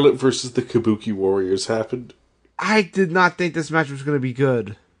Charlotte versus the Kabuki Warriors happened. I did not think this match was going to be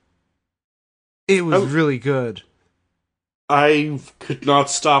good. It was really good. I could not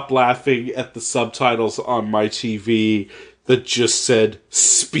stop laughing at the subtitles on my TV that just said,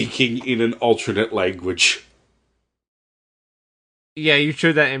 speaking in an alternate language. Yeah, you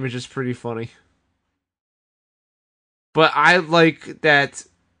showed that image. It's pretty funny. But I like that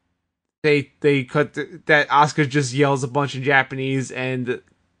they cut that Asuka just yells a bunch in Japanese and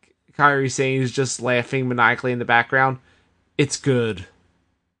Kairi Sane is just laughing maniacally in the background. It's good.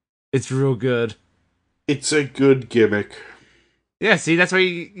 It's real good. It's a good gimmick. Yeah, see, that's why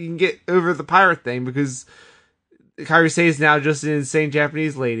you can get over the pirate thing, because Kairi Sane is now just an insane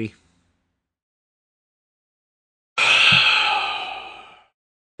Japanese lady.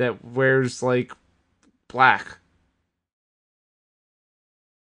 That wears, like, black.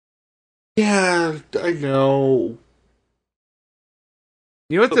 Yeah, I know.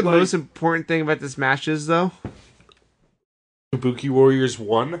 You know what the most important thing about this match is, though? Kabuki Warriors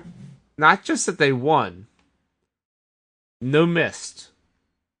won? Not just that they won. No mist.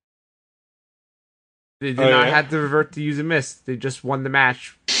 They did not have to revert to use a mist. They just won the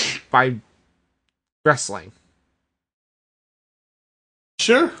match by wrestling.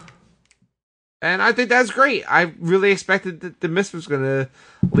 Sure. And I think that's great. I really expected that the mist was going to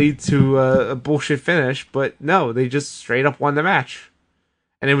lead to a bullshit finish, but no, they just straight up won the match.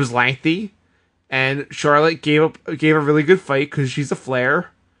 And it was lengthy, and Charlotte gave a really good fight because she's a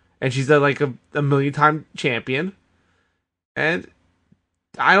Flair, and she's a million-time champion. And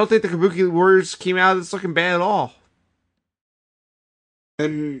I don't think the Kabuki Warriors came out of this looking bad at all.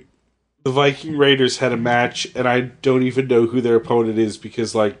 And the Viking Raiders had a match, and I don't even know who their opponent is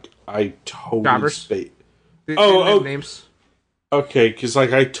because, like, I totally spaced. Names. Okay, because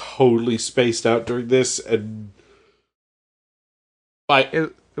I totally spaced out during this, and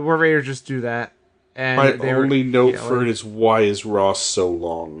the War Raiders just do that. And my only note for it is, why is Ross so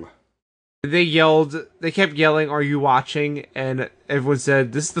long? They kept yelling, "Are you watching?" And everyone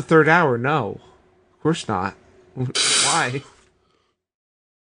said, "This is the third hour." No, of course not. Why?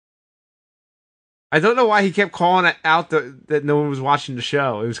 I don't know why he kept calling out that no one was watching the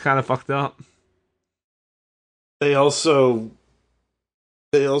show. It was kind of fucked up. They also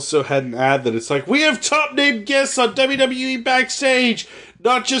They also had an ad that it's like, we have top name guests on WWE Backstage,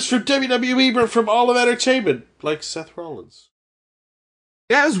 not just from WWE, but from all of entertainment, like Seth Rollins.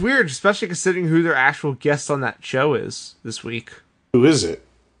 Yeah, it was weird, especially considering who their actual guest on that show is this week. Who is it?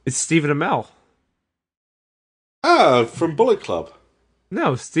 It's Stephen Amell. Ah, from Bullet Club.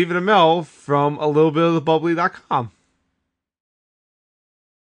 No, Stephen Amell from a little bit of the bubbly.com.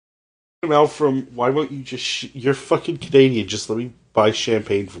 Amell from, why won't you just, you're fucking Canadian, just let me buy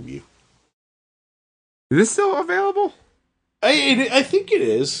champagne from you. Is this still available? I think it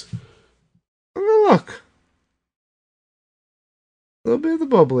is. I'm gonna look. A little bit of the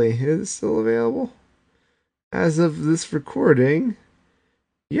bubbly. Is it still available? As of this recording,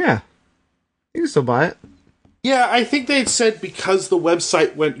 yeah. You can still buy it. Yeah, I think they'd said because the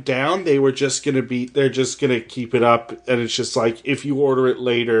website went down, they're just gonna keep it up, and it's just like, if you order it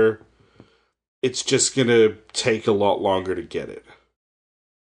later, it's just gonna take a lot longer to get it.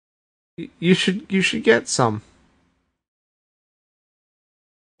 You should get some.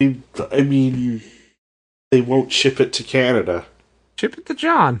 I mean, they won't ship it to Canada. Ship it to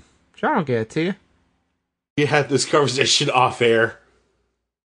John. John will get it to you. We had this conversation off air.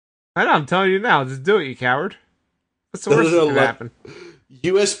 I know, I'm telling you now. Just do it, you coward. What's the worst that could happen?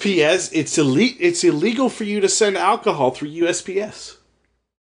 USPS, it's illegal for you to send alcohol through USPS.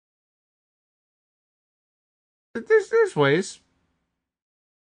 There's ways.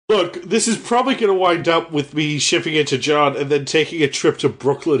 Look, this is probably going to wind up with me shipping it to John and then taking a trip to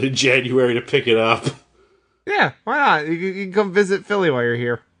Brooklyn in January to pick it up. Yeah, why not? You can come visit Philly while you're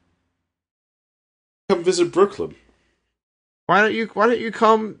here. Come visit Brooklyn. Why don't you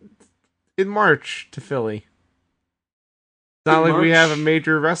come in March to Philly? It's not like we have a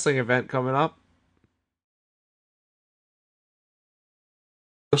major wrestling event coming up.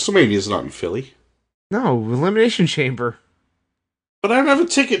 WrestleMania's not in Philly. No, Elimination Chamber. But I don't have a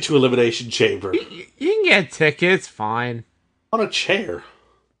ticket to Elimination Chamber. You can get tickets, fine. On a chair.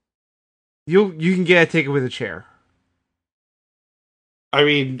 You can get a ticket with a chair. I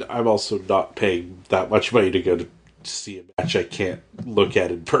mean, I'm also not paying that much money to go to see a match I can't look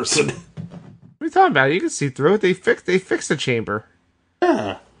at in person. What are you talking about? You can see through it. They fixed the chamber.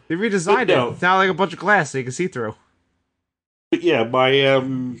 Yeah. They redesigned it. It's now like a bunch of glass so you can see through. But yeah, my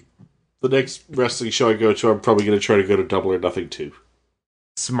the next wrestling show I go to, I'm probably going to try to go to Double or Nothing too.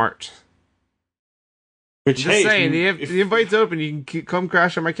 Smart. Which, I'm just saying, the invite's open. You can come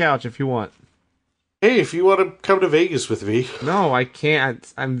crash on my couch if you want. Hey, if you want to come to Vegas with me. No, I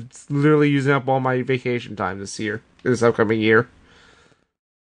can't. I'm literally using up all my vacation time this upcoming year.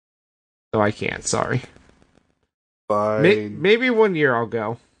 So I can't, sorry. Fine. Maybe 1 year I'll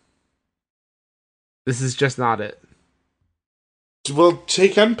go. This is just not it. Well,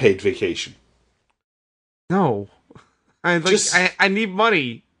 take unpaid vacation. No. I need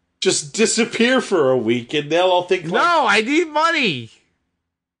money. Just disappear for a week and they'll all think like... No, I need money!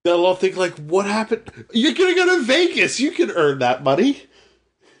 They'll all think like, what happened? You're gonna go to Vegas! You can earn that money!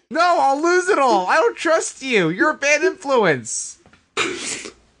 No, I'll lose it all! I don't trust you! You're a bad influence!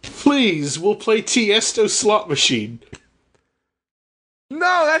 Please, we'll play Tiesto slot machine.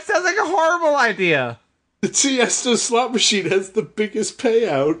 No, that sounds like a horrible idea! The Tiesto slot machine has the biggest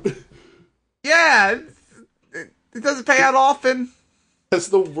payout. Yeah! It doesn't pay out often. That's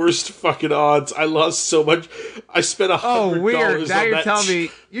the worst fucking odds. I lost so much. I spent $100 Oh, weird. Now on you're that telling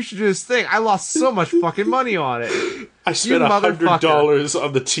me you should do this thing. I lost so much fucking money on it. I spent $100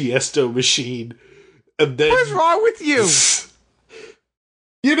 on the Tiesto machine. And then... What is wrong with you?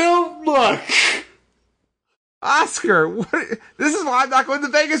 You know, look. Oscar, this is why I'm not going to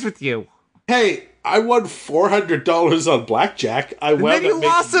Vegas with you. Hey, I won $400 on blackjack. And then you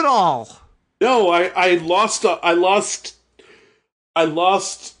lost it all. No, I lost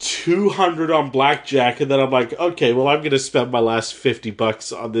 $200 on blackjack, and then I'm like, okay, well, I'm going to spend my last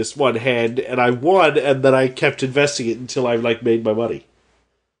 $50 on this one hand, and I won, and then I kept investing it until I made my money.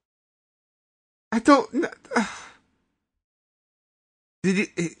 I don't. Did you,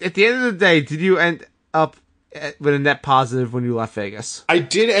 at the end of the day, did you end up with a net positive when you left Vegas? I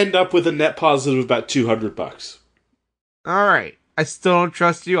did end up with a net positive of about $200. All right, I still don't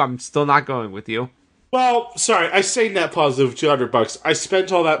trust you. I'm still not going with you. Well, sorry, I say net positive $200. I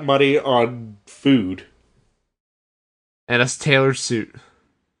spent all that money on food. And a tailored suit.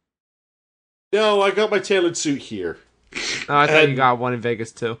 No, I got my tailored suit here. Oh, I thought you got one in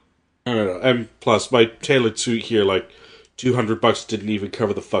Vegas too. No. And plus, my tailored suit here, $200 didn't even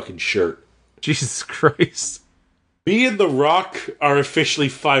cover the fucking shirt. Jesus Christ. Me and The Rock are officially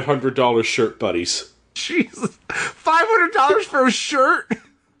 $500 shirt buddies. Jesus. $500 for a shirt?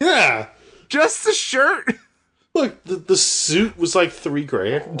 Yeah. Just the shirt? Look, the suit was like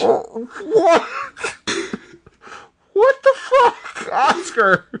 $3,000. What? What the fuck,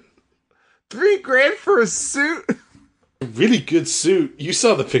 Oscar? $3,000 for a suit? A really good suit. You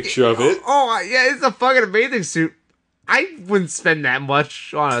saw the picture of it. Oh yeah, it's a fucking amazing suit. I wouldn't spend that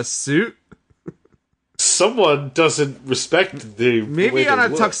much on a suit. Someone doesn't respect the Maybe way on they a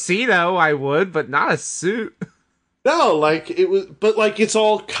look. tuxedo I would, but not a suit. No, like it was, but like it's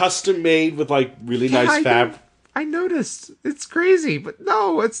all custom made with like really nice fabric. I noticed. It's crazy, but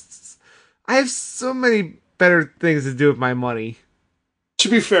no, I have so many better things to do with my money. To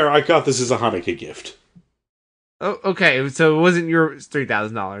be fair, I got this as a Hanukkah gift. Oh, okay, so it wasn't your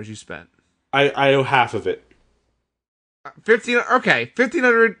 $3,000 you spent. I owe half of it.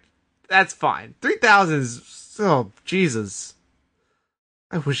 1,500. That's fine. 3,000 is, oh Jesus.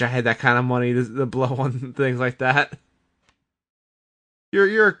 I wish I had that kind of money to blow on things like that.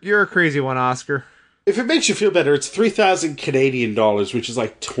 You're a crazy one, Oscar. If it makes you feel better, it's 3,000 Canadian dollars, which is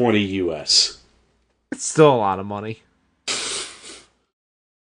like 20 US. It's still a lot of money.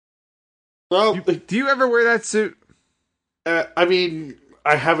 Well, Do you ever wear that suit? I mean,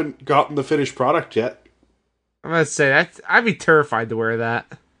 I haven't gotten the finished product yet. I'm gonna say that I'd be terrified to wear that.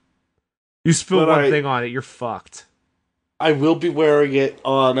 You spill one thing on it, you're fucked. I will be wearing it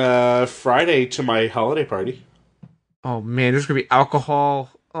on Friday to my holiday party. Oh man, there's gonna be alcohol.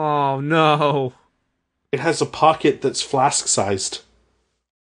 Oh no. It has a pocket that's flask sized.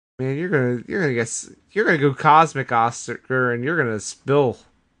 Man, you're gonna go cosmic, Oscar, and you're gonna spill.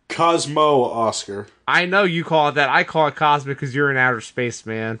 Cosmo Oscar. I know you call it that. I call it cosmic because you're in outer space,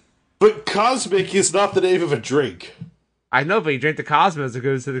 man. But cosmic is not the name of a drink. I know, but you drink the cosmos, it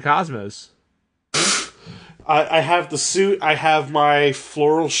goes to the cosmos. I have the suit. I have my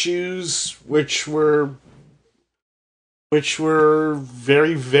floral shoes, which were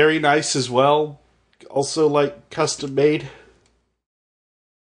very, very nice as well. Also, like, custom made.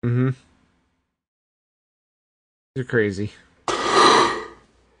 Mm-hmm. You're crazy.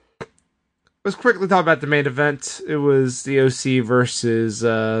 Let's quickly talk about the main event. It was the OC versus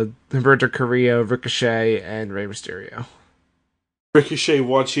Humberto Carrillo, Ricochet, and Rey Mysterio. Ricochet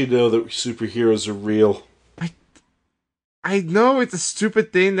wants you to know that superheroes are real. I know it's a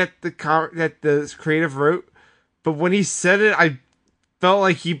stupid thing that the creative wrote, but when he said it, I felt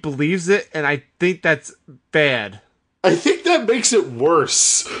like he believes it, and I think that's bad. I think that makes it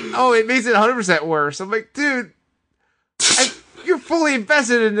worse. Oh, it makes it 100% worse. I'm like, dude, you're fully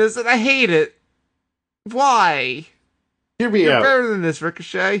invested in this, and I hate it. Why? Hear me You're out. better than this,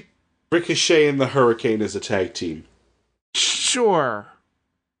 Ricochet. Ricochet and the Hurricane is a tag team. Sure.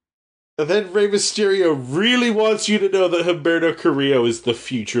 And then Rey Mysterio really wants you to know that Humberto Carrillo is the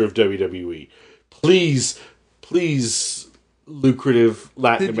future of WWE. Please, lucrative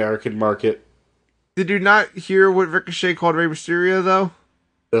Latin American market. Did you not hear what Ricochet called Rey Mysterio, though?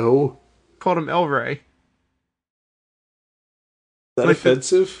 No. Called him El Rey. Is that Like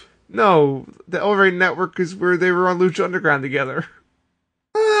offensive? No, the El Rey Network is where they were on Lucha Underground together.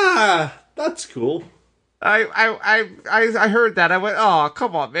 Ah, that's cool. I heard that. I went, oh,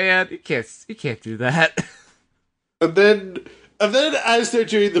 come on, man. You can't do that. And then as they're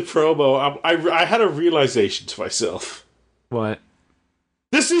doing the promo, I had a realization to myself. What?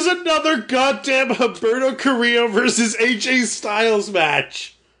 This is another goddamn Humberto Carrillo versus AJ Styles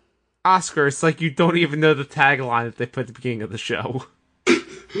match. Oscar, it's like you don't even know the tagline that they put at the beginning of the show.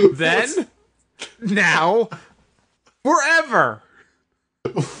 Then, now, forever.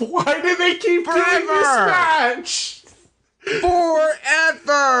 Why do they keep doing this match?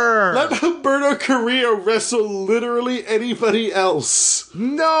 Forever. Let Humberto Carrillo wrestle literally anybody else.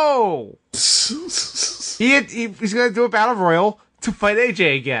 No. He's going to do a battle royal to fight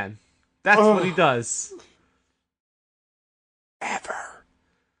AJ again. That's what he does. Ever.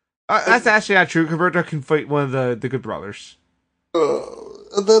 That's actually not true. Humberto can fight one of the Good Brothers.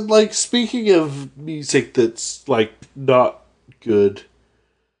 And then, like, speaking of music that's, like, not good.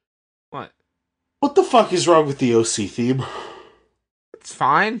 What? What the fuck is wrong with the OC theme? It's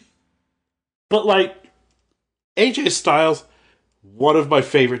fine. But, like, AJ Styles, one of my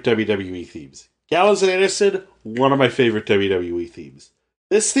favorite WWE themes. Gallows and Anderson, one of my favorite WWE themes.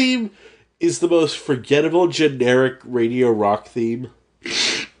 This theme is the most forgettable, generic radio rock theme.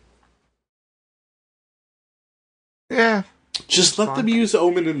 Yeah. Just let them use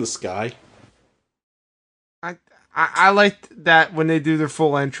Omen in the Sky. I liked that when they do their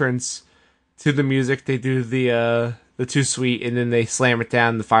full entrance to the music, they do the Too Sweet, and then they slam it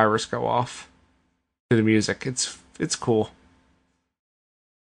down, and the fireworks go off to the music. It's cool.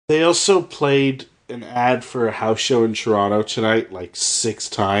 They also played an ad for a house show in Toronto tonight, like 6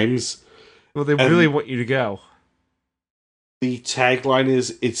 times. Well, they really want you to go. The tagline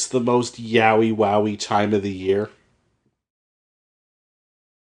is, "It's the most yowie wowie time of the year."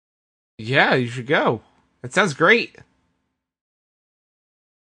 Yeah, you should go. That sounds great.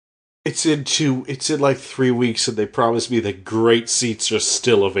 It's in like 3 weeks, and they promised me that great seats are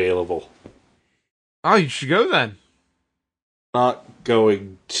still available. Oh, you should go then. Not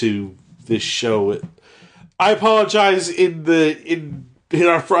going to this show. I apologize in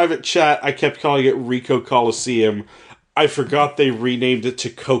our private chat. I kept calling it Rico Coliseum. I forgot they renamed it to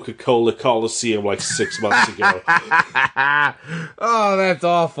Coca-Cola Coliseum like 6 months ago. Oh, that's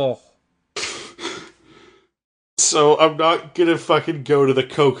awful. So I'm not gonna fucking go to the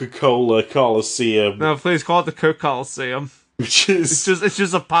Coca-Cola Coliseum. No, please call it the Coke Coliseum. Which is It's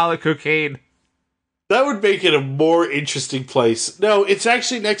just a pile of cocaine. that would make it a more interesting place. No, it's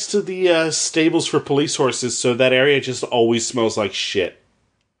actually next to the stables for police horses, so that area just always smells like shit.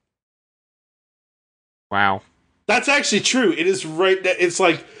 Wow. That's actually true. It is right. It's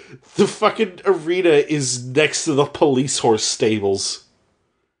like the fucking arena is next to the police horse stables.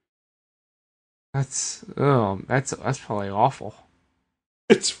 That's probably awful.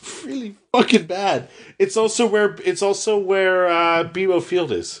 It's really fucking bad. It's also where BMO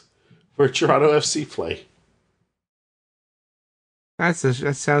Field is, where Toronto FC play. That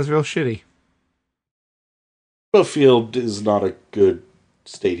sounds real shitty. BMO Field is not a good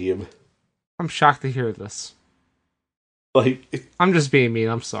stadium. I'm shocked to hear this. Like, I'm just being mean.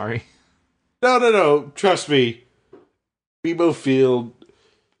 I'm sorry. no. Trust me. BMO Field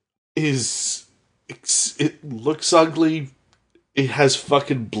it looks ugly. It has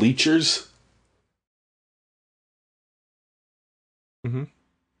fucking bleachers. Mm-hmm.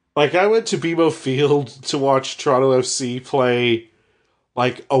 Like, I went to BMO Field to watch Toronto FC play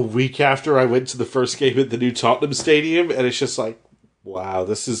like a week after I went to the first game at the new Tottenham Stadium, and it's just like, wow,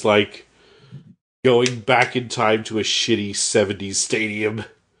 this is like going back in time to a shitty 70s stadium,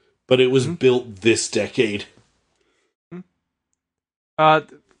 but it was built this decade.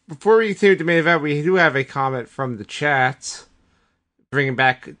 Before we continue with the main event, we do have a comment from the chat, bringing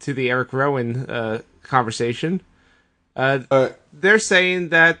back to the Eric Rowan conversation. They're saying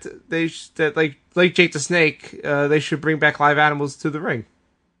that like Jake the Snake, they should bring back live animals to the ring.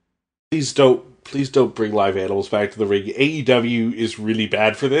 Please don't bring live animals back to the ring. AEW is really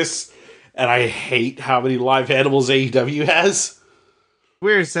bad for this, and I hate how many live animals AEW has.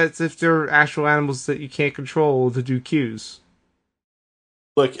 Weird, that's if they're actual animals that you can't control to do cues.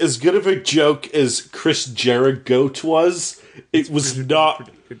 Like, as good of a joke as Chris Jericho was, it was not.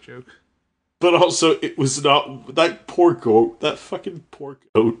 Pretty good joke. But also, it was not that poor goat. That fucking poor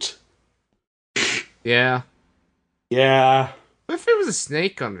goat. Yeah. Yeah. But if it was a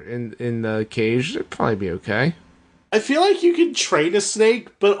snake in the cage, it'd probably be okay. I feel like you can train a snake,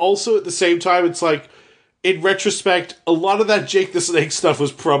 but also at the same time, it's like, in retrospect, a lot of that Jake the Snake stuff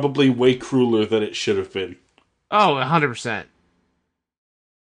was probably way crueler than it should have been. Oh, 100%.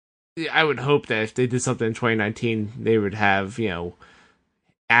 I would hope that if they did something in 2019, they would have,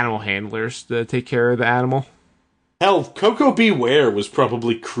 animal handlers to take care of the animal. Hell, Coco Beware was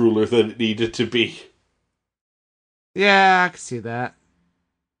probably crueler than it needed to be. Yeah, I can see that.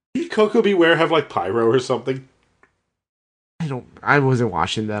 Did Coco Beware have, like, pyro or something? I wasn't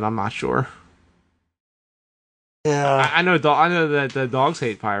watching that, I'm not sure. Yeah. I know that the dogs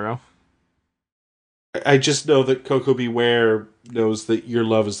hate pyro. I just know that Coco Beware knows that your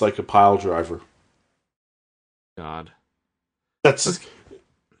love is like a pile driver. God. I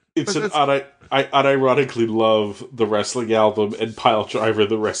unironically love the wrestling album and Pile Driver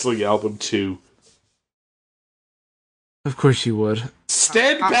the wrestling album too. Of course you would.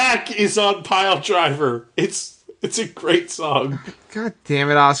 Stand Back is on Pile Driver. It's a great song. God damn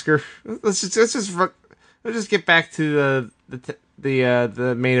it, Oscar. Let's just get back to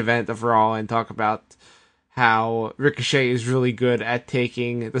the main event of Raw and talk about how Ricochet is really good at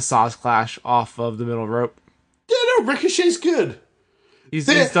taking the Sauce Clash off of the middle rope. Yeah, no, Ricochet's good. He's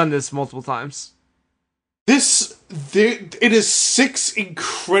done this multiple times. It is 6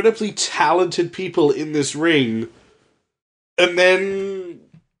 incredibly talented people in this ring, and then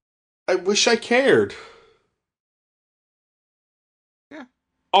I wish I cared. Yeah.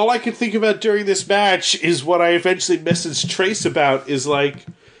 All I could think about during this match is what I eventually messaged Trace about, is like,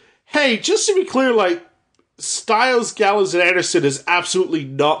 hey, just to be clear, like, Styles, Gallows, and Anderson is absolutely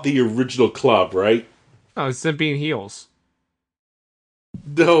not the original club, right? Oh, it's them being heels.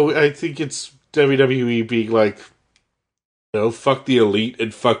 No, I think it's WWE being like, no, fuck the Elite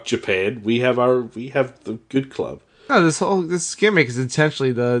and fuck Japan. We have the good club. No, this gimmick is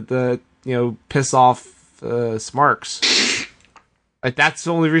intentionally the piss off Smarks. Like, that's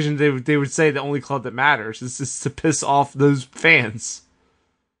the only reason they would say the only club that matters is just to piss off those fans.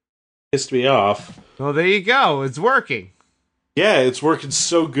 Pissed me off. Well, there you go. It's working. Yeah, it's working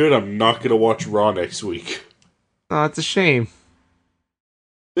so good I'm not going to watch Raw next week. Oh, it's a shame.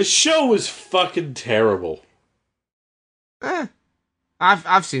 The show was fucking terrible.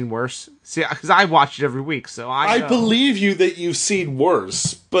 I've seen worse. See, because I watch it every week, so I know. believe you that you've seen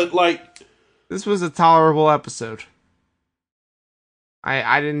worse, but like, this was a tolerable episode.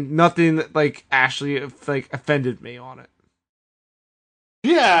 I didn't, nothing that like actually like offended me on it.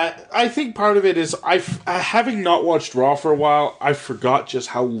 yeah, I think part of it is having not watched Raw for a while, I forgot just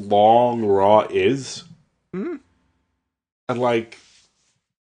how long Raw is. Hmm. And like,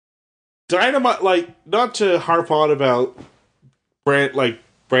 Dynamite, like, not to harp on about brand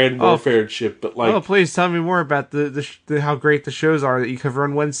warfare and shit, but like, oh, please tell me more about the how great the shows are that you cover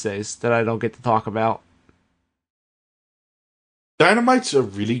on Wednesdays that I don't get to talk about. Dynamite's a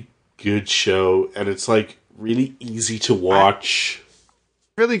really good show, and it's like really easy to watch.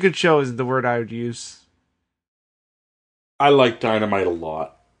 Really good show isn't the word I would use. I like Dynamite a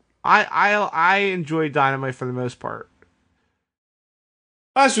lot. I enjoy Dynamite for the most part.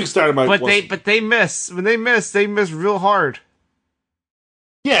 Last week's Dynamite, but they miss when they miss real hard.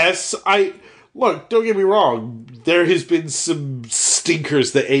 Yes, look. Don't get me wrong. There has been some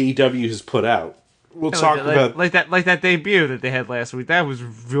stinkers that AEW has put out. We'll talk about like that debut that they had last week. That was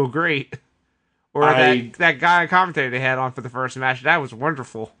real great. Or that guy commentator they had on for the first match. That was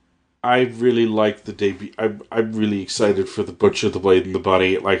wonderful. I really like the debut. I'm really excited for the Butcher, the Blade, and the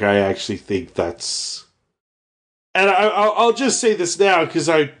Bunny. Like, I actually think that's. And I'll just say this now because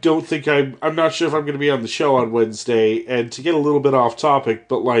I don't think I'm not sure if I'm going to be on the show on Wednesday. And to get a little bit off topic,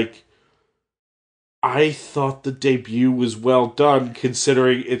 but like, I thought the debut was well done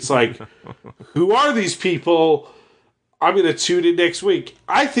considering it's like, who are these people? I'm going to tune in next week.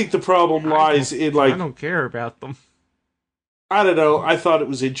 I think the problem lies in like... I don't care about them. I don't know. I thought it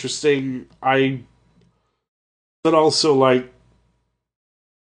was interesting. But also like...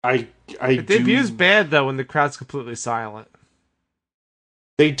 The debut's bad though when the crowd's completely silent.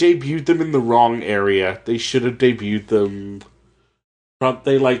 They debuted them in the wrong area. They should have debuted them...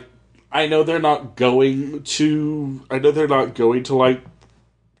 I know they're not going to like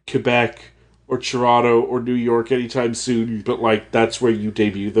Quebec or Toronto or New York anytime soon, but like that's where you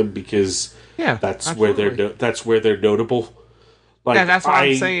debut them because that's absolutely where they're notable. Like, yeah, that's why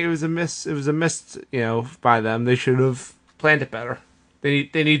I'm saying it was a miss. It was a miss, by them. They should have planned it better. They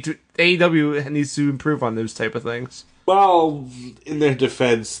need to. AEW needs to improve on those type of things. Well, in their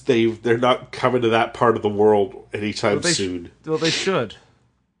defense, they're not coming to that part of the world anytime soon. Well, they should.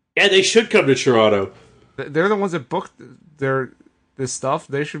 Yeah, they should come to Toronto. They're the ones that booked this stuff.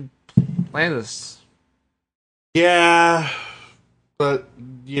 They should plan this. Yeah, but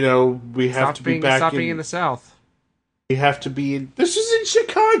we have to be back. Stop being in the South. We have to be in. This is in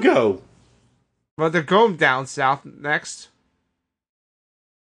Chicago. Well, they're going down south next.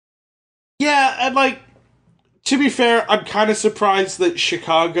 Yeah, and like, to be fair, I'm kind of surprised that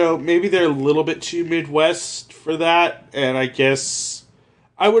Chicago. Maybe they're a little bit too Midwest for that, and I guess.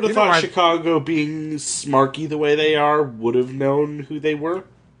 I would have thought Chicago, being smarky the way they are, would have known who they were.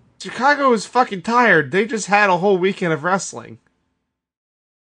 Chicago is fucking tired. They just had a whole weekend of wrestling.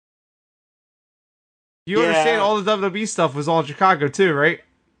 You understand all the WWE stuff was all in Chicago too, right?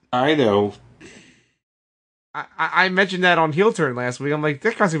 I know. I mentioned that on Heel Turn last week. I'm like,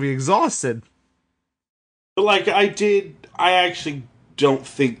 they're going to be exhausted. But like, I actually don't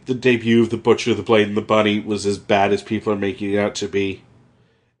think the debut of the Butcher, the Blade, and the Bunny was as bad as people are making it out to be.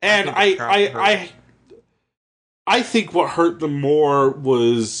 And I think what hurt them more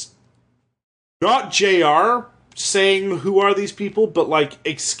was not JR saying who are these people, but like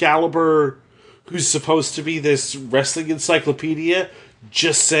Excalibur, who's supposed to be this wrestling encyclopedia,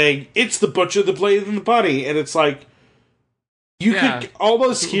 just saying it's the Butcher, the Blade, and the Bunny, and it's like you could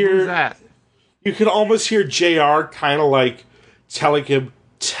almost hear that. You could almost hear JR kind of like telling him,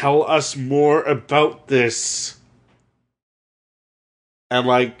 "Tell us more about this." And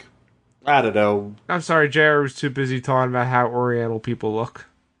like, I don't know. I'm sorry, JR was too busy talking about how Oriental people look.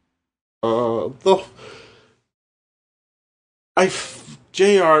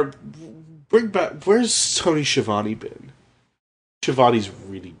 JR, bring back. Where's Tony Schiavone been? Schiavone's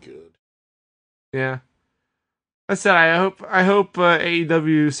really good. Yeah. I said I hope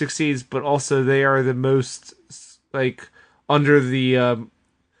AEW succeeds, but also they are the most like under the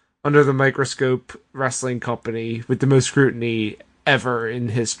microscope wrestling company with the most scrutiny ever in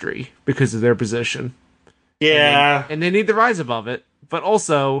history because of their position. Yeah. And they need to rise above it, but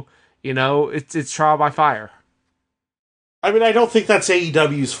also, it's trial by fire. I mean, I don't think that's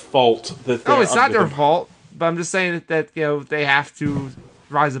AEW's fault that they're It's not under their fault, but I'm just saying that they have to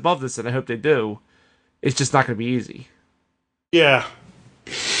rise above this, and I hope they do. It's just not going to be easy. Yeah.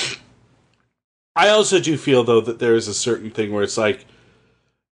 I also do feel, though, that there is a certain thing where it's like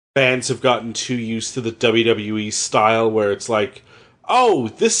fans have gotten too used to the WWE style where it's like, oh,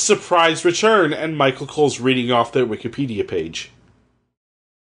 this surprise return, and Michael Cole's reading off their Wikipedia page.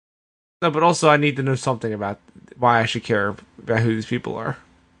 No, but also I need to know something about why I should care about who these people are.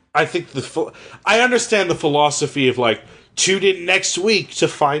 I think I understand the philosophy of, like, tune in next week to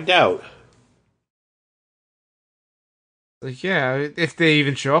find out. Like, yeah, if they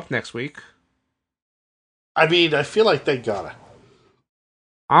even show up next week. I mean, I feel like they gotta.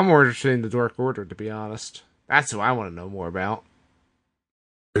 I'm more interested in the Dark Order, to be honest. That's who I want to know more about.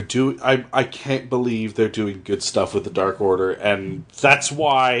 I can't believe they're doing good stuff with the Dark Order, and that's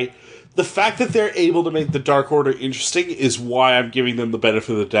why the fact that they're able to make the Dark Order interesting is why I'm giving them the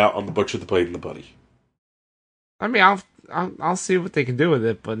benefit of the doubt on the Butcher, the Blade, and the Buddy. I mean, I'll see what they can do with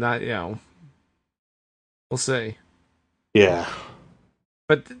it, but not, we'll see. Yeah.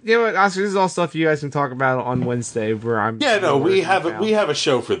 But you know what, Oscar, this is all stuff you guys can talk about on Wednesday. Where I'm. Yeah, no, we have a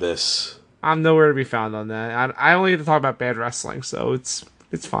show for this. I'm nowhere to be found on that. I only get to talk about bad wrestling, so it's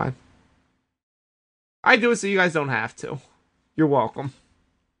fine. I do it so you guys don't have to. You're welcome.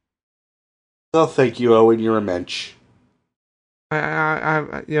 Oh, thank you, Owen. You're a mensch.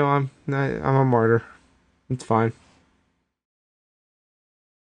 I'm a martyr. It's fine.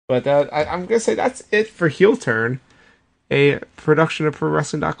 But I'm gonna say that's it for Heel Turn, a production of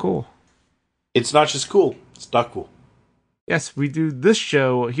ProWrestling.cool. It's not just cool; it's not cool. Yes, we do this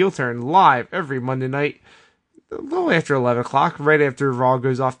show, Heel Turn, live every Monday night, a little after 11 o'clock, right after Raw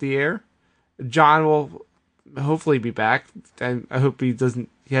goes off the air. John will hopefully be back, and I hope he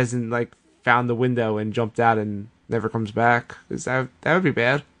hasn't like found the window and jumped out and never comes back, because that would be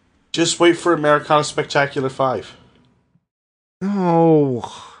bad. Just wait for Americana Spectacular 5. No,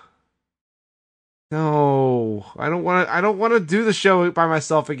 I don't want to do the show by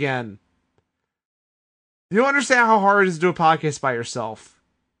myself again. You don't understand how hard it is to do a podcast by yourself.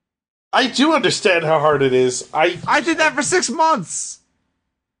 I do understand how hard it is. I did that for 6 months.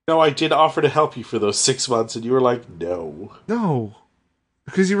 No, I did offer to help you for those 6 months, and you were like, no. No.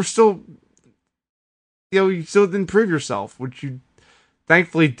 Because you were still... you still didn't prove yourself, which you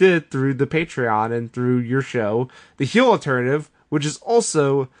thankfully did through the Patreon and through your show, The Heel Alternative, which is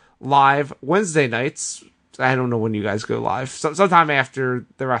also live Wednesday nights. I don't know when you guys go live. Sometime after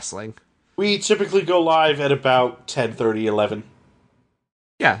the wrestling. We typically go live at about 10:30, 11.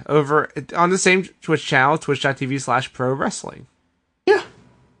 Yeah, over on the same Twitch channel, twitch.tv/pro wrestling. Yeah.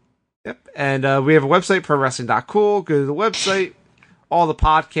 Yep. And we have a website, ProWrestling.cool. Go to the website. All the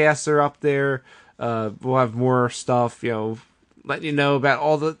podcasts are up there. We'll have more stuff, letting you know about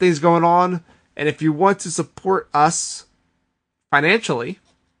all the things going on. And if you want to support us financially,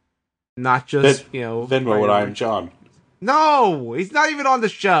 not just, Venmo what I'm John. No, he's not even on the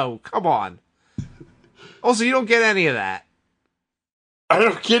show. Come on. Also, you don't get any of that. I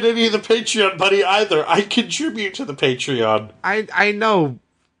don't get any of the Patreon money either. I contribute to the Patreon. I know.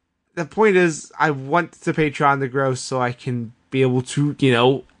 The point is, I want the Patreon to grow so I can be able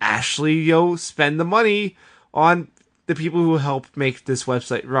to, actually, spend the money on the people who help make this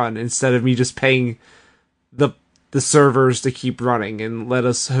website run instead of me just paying the servers to keep running and let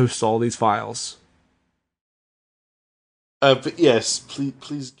us host all these files. But yes,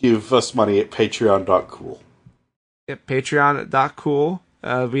 please give us money at patreon.cool. Yep, patreon.cool.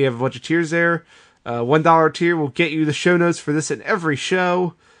 We have a bunch of tiers there. $1 tier will get you the show notes for this and every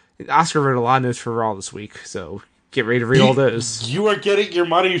show. And Oscar wrote a lot of notes for Raw this week, so get ready to read all those. You are getting your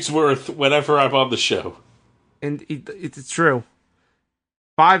money's worth whenever I'm on the show. And it's true.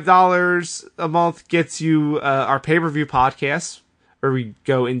 $5 a month gets you our pay-per-view podcast, where we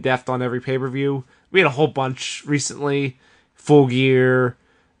go in-depth on every pay-per-view. We had a whole bunch recently. Full Gear,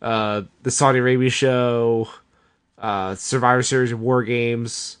 the Saudi Arabia show, Survivor Series of War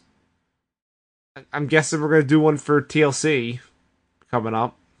Games. I'm guessing we're going to do one for TLC coming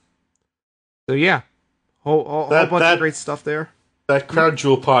up. So yeah, whole bunch of great stuff there. That Crown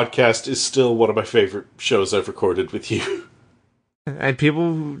Jewel podcast is still one of my favorite shows I've recorded with you. And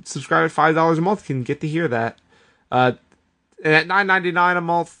people who subscribe at $5 a month can get to hear that. And at $9.99 a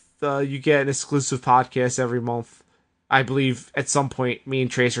month, you get an exclusive podcast every month. I believe at some point, me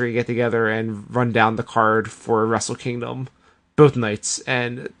and Tracer are going to get together and run down the card for Wrestle Kingdom both nights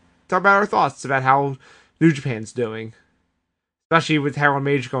and talk about our thoughts about how New Japan's doing. Especially with Harold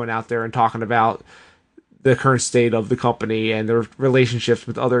Mage going out there and talking about the current state of the company and their relationships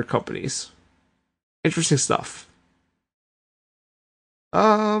with other companies. Interesting stuff.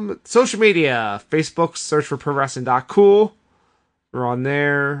 Social media. Facebook, search for ProWrestling.cool. We're on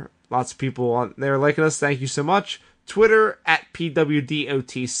there. Lots of people on there liking us. Thank you so much. Twitter, at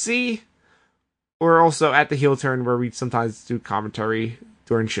PWDOTC. Or also at the Heel Turn, where we sometimes do commentary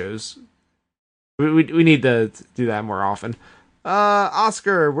during shows. We need to do that more often.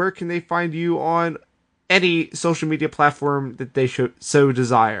 Oscar, where can they find you on any social media platform that they so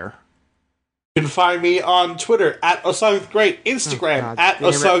desire? You can find me on Twitter at OsogTheGreat, Instagram at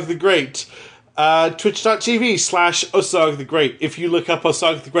OsogTheGreat, twitch.tv/OsogTheGreat. If you look up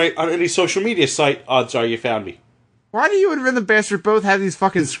OsogTheGreat on any social media site, odds are you found me. Why do you and Rhythm Bastard both have these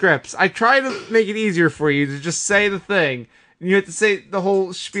fucking scripts? I try to make it easier for you to just say the thing, and you have to say the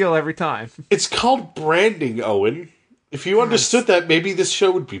whole spiel every time. It's called branding, Owen. If you understood that, maybe this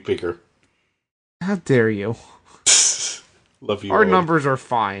show would be bigger. How dare you? Love you, Our Owen. numbers are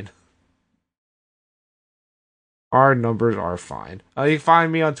fine. Our numbers are fine. You can find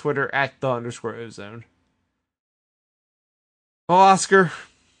me on Twitter at @the_ozone. Well, Oscar.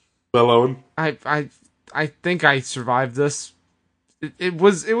 Well, Owen. I think I survived this. It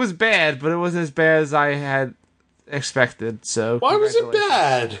was bad, but it wasn't as bad as I had expected. So why was it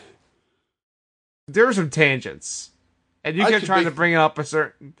bad? There were some tangents, and you kept trying to bring up a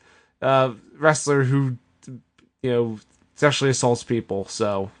certain wrestler who, sexually assaults people.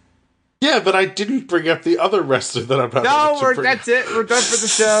 So yeah, but I didn't bring up the other wrestler that I'm about to bring. That's it. We're done for the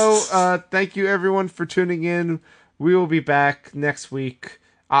show. Thank you everyone for tuning in. We will be back next week.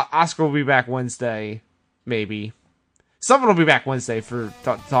 Oscar will be back Wednesday. Maybe. Someone will be back Wednesday for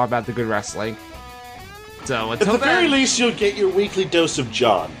talk about the good wrestling. So until at the very least, you'll get your weekly dose of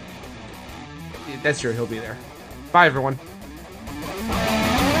John. That's true. He'll be there. Bye, everyone.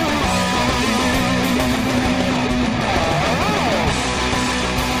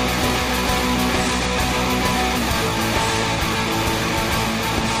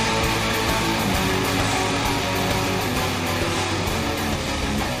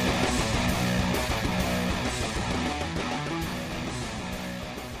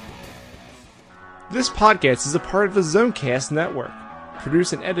 This podcast is a part of the Zonecast Network,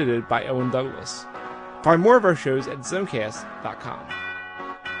 produced and edited by Owen Douglas. Find more of our shows at zonecast.com.